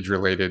was wage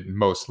related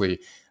mostly.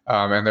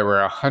 And there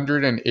were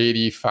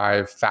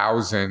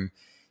 185,000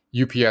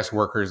 UPS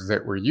workers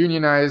that were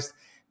unionized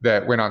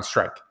that went on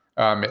strike.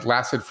 It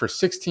lasted for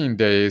 16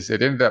 days.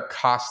 It ended up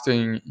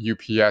costing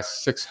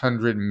UPS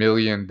 $600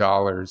 million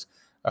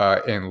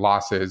in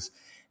losses.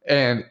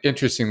 And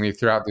interestingly,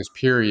 throughout this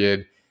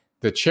period,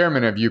 the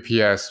chairman of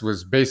UPS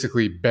was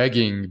basically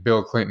begging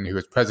Bill Clinton, who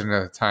was president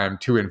at the time,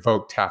 to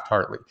invoke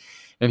Taft-Hartley.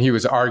 And he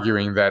was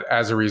arguing that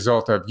as a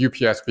result of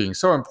UPS being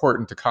so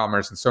important to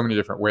commerce in so many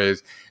different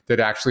ways,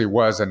 that actually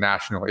was a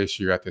national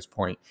issue at this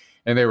point.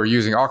 And they were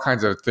using all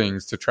kinds of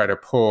things to try to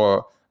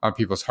pull on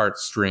people's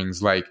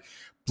heartstrings, like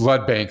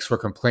blood banks were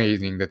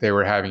complaining that they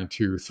were having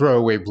to throw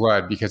away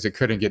blood because it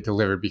couldn't get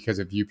delivered because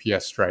of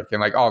UPS strike, and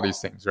like all these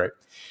things, right?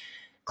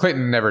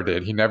 Clinton never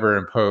did. He never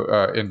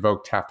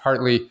invoked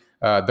Taft-Hartley.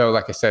 Though,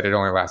 like I said, it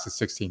only lasted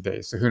 16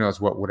 days. So who knows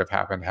what would have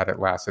happened had it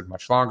lasted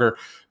much longer.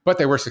 But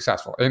they were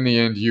successful. In the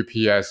end,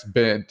 UPS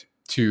bent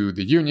to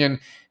the union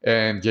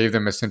and gave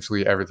them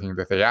essentially everything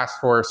that they asked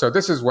for. So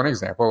this is one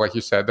example. Like you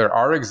said, there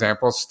are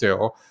examples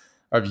still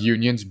of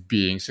unions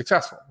being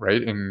successful,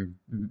 right, in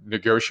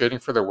negotiating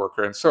for the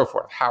worker and so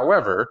forth.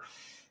 However,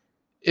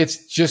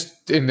 it's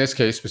just, in this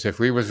case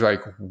specifically, was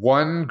like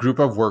one group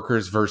of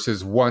workers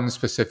versus one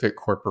specific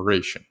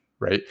corporation,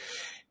 right?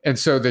 And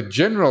so the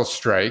general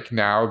strike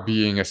now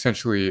being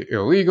essentially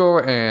illegal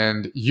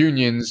and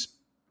unions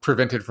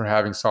prevented from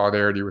having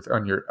solidarity with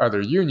other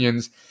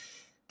unions,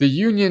 the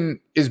union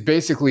is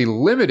basically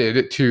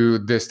limited to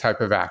this type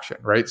of action,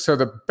 right? So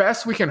the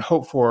best we can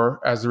hope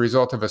for as a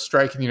result of a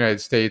strike in the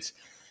United States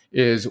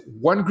is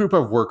one group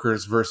of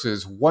workers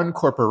versus one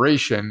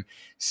corporation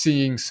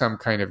seeing some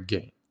kind of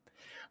gain.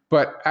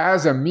 But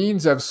as a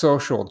means of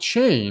social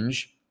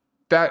change,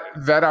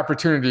 that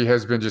opportunity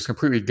has been just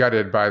completely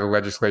gutted by the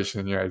legislation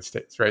in the United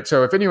States, right?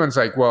 So if anyone's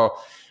like, well,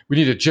 we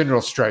need a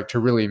general strike to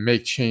really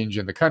make change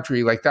in the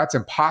country, like that's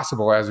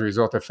impossible as a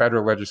result of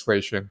federal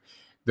legislation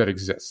that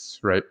exists,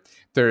 right?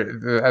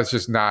 That's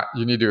just not,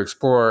 you need to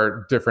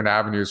explore different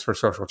avenues for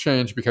social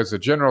change because the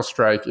general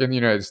strike in the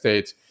United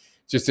States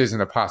just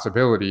isn't a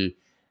possibility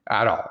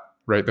at all,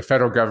 right? The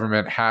federal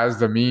government has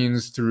the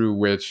means through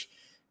which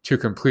to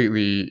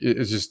completely,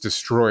 it's just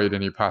destroyed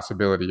any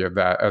possibility of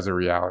that as a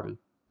reality.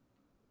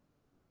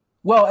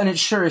 Well, and it's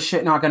sure as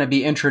shit not going to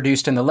be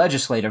introduced in the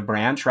legislative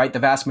branch, right? The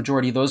vast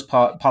majority of those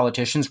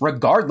politicians,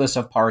 regardless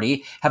of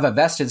party, have a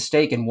vested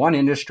stake in one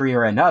industry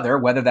or another,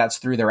 whether that's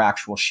through their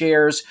actual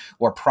shares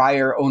or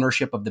prior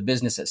ownership of the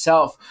business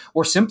itself,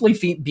 or simply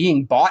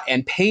being bought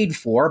and paid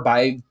for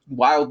by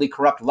wildly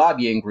corrupt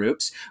lobbying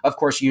groups. Of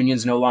course,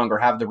 unions no longer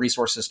have the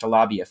resources to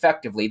lobby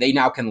effectively. They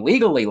now can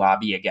legally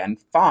lobby again,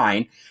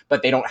 fine,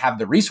 but they don't have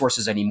the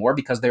resources anymore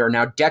because they are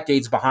now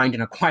decades behind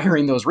in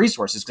acquiring those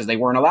resources because they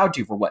weren't allowed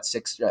to for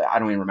I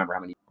don't even remember how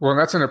many. Well,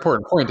 that's an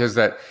important point, is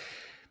that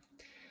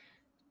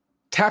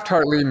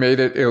Taft-Hartley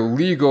made it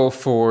illegal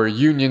for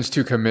unions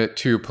to commit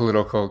to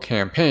political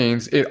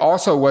campaigns. It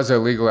also was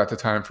illegal at the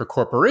time for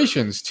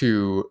corporations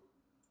to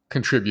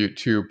contribute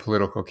to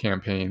political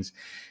campaigns.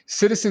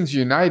 Citizens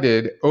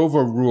United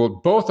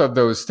overruled both of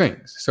those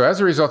things. So as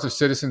a result of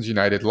Citizens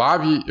United,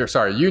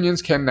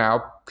 unions can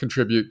now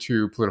contribute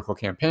to political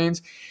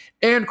campaigns,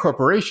 and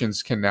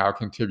corporations can now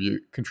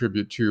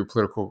contribute to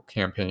political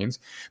campaigns.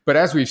 But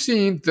as we've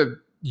seen, the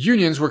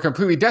unions were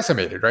completely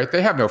decimated, right?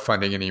 They have no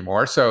funding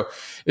anymore. So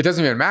it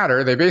doesn't even matter.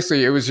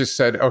 It was just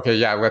said, okay,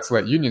 yeah, let's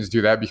let unions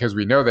do that because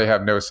we know they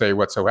have no say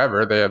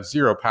whatsoever. They have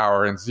zero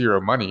power and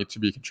zero money to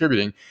be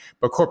contributing.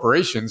 But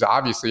corporations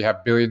obviously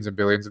have billions and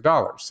billions of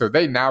dollars. So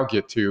they now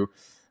get to,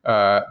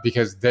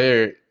 because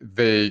they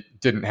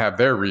didn't have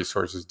their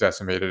resources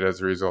decimated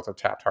as a result of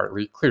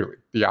Taft-Hartley. Clearly,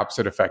 the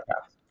opposite effect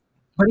happened.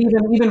 But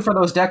even for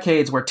those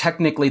decades where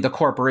technically the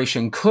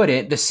corporation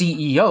couldn't, the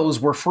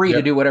CEOs were free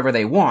to do whatever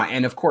they want.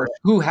 And of course,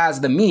 who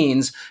has the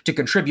means to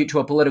contribute to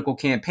a political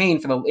campaign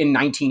in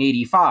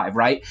 1985,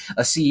 right?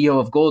 A CEO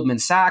of Goldman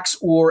Sachs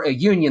or a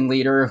union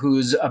leader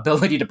whose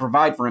ability to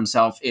provide for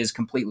himself is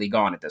completely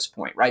gone at this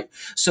point, right?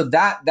 So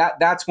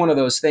that's one of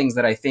those things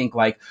that I think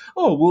like,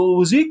 oh, well, it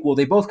was equal.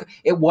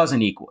 It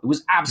wasn't equal. It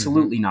was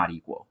absolutely not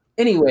equal.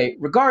 Anyway,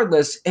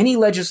 regardless, any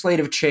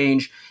legislative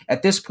change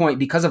at this point,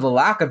 because of the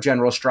lack of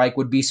general strike,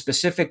 would be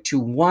specific to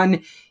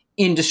one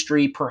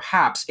industry,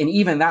 perhaps. And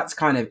even that's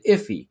kind of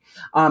iffy.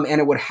 And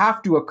it would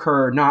have to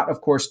occur, not,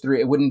 of course,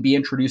 it wouldn't be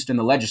introduced in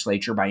the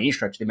legislature by any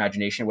stretch of the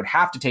imagination. It would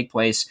have to take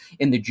place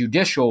in the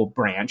judicial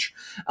branch.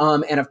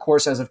 And of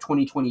course, as of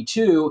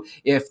 2022,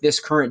 if this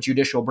current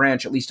judicial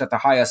branch, at least at the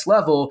highest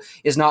level,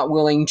 is not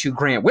willing to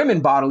grant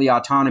women bodily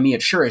autonomy,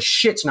 it sure as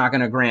shit's not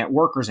going to grant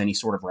workers any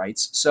sort of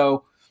rights.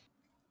 So,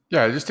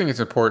 yeah, I just think it's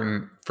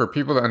important for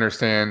people to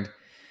understand.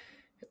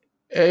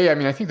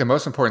 I think the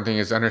most important thing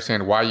is to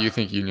understand why you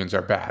think unions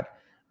are bad,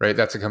 right?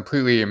 That's a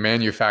completely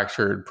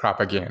manufactured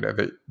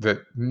propaganda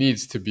that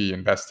needs to be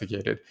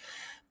investigated.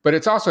 But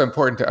it's also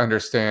important to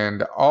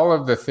understand all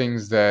of the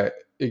things that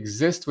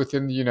exist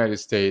within the United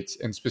States.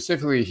 And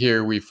specifically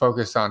here, we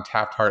focus on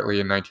Taft-Hartley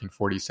in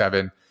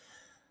 1947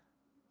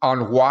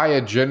 on why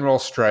a general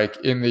strike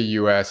in the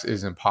US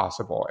is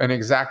impossible and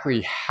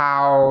exactly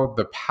how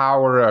the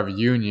power of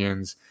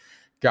unions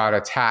got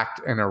attacked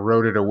and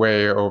eroded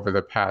away over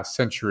the past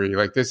century.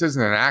 Like, this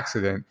isn't an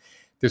accident.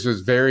 This was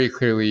very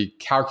clearly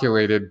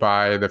calculated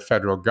by the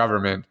federal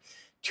government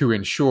to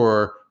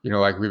ensure,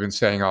 like we've been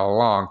saying all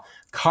along,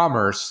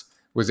 commerce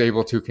was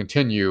able to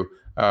continue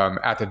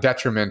at the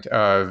detriment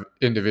of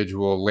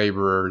individual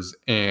laborers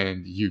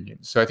and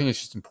unions. So I think it's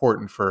just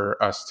important for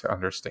us to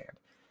understand.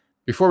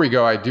 Before we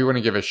go, I do want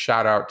to give a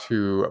shout out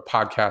to a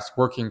podcast,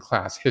 Working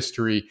Class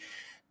History.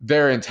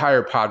 Their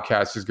entire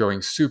podcast is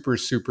going super,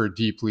 super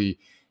deeply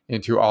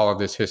into all of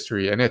this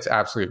history, and it's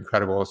absolutely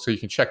incredible. So you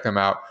can check them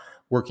out,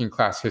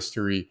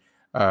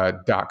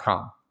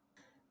 workingclasshistory.com.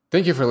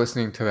 Thank you for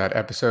listening to that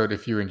episode.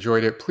 If you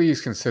enjoyed it,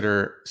 please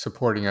consider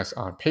supporting us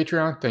on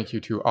Patreon. Thank you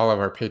to all of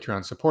our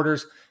Patreon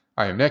supporters.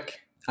 I am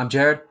Nick. I'm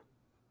Jared.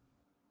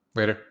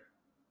 Later.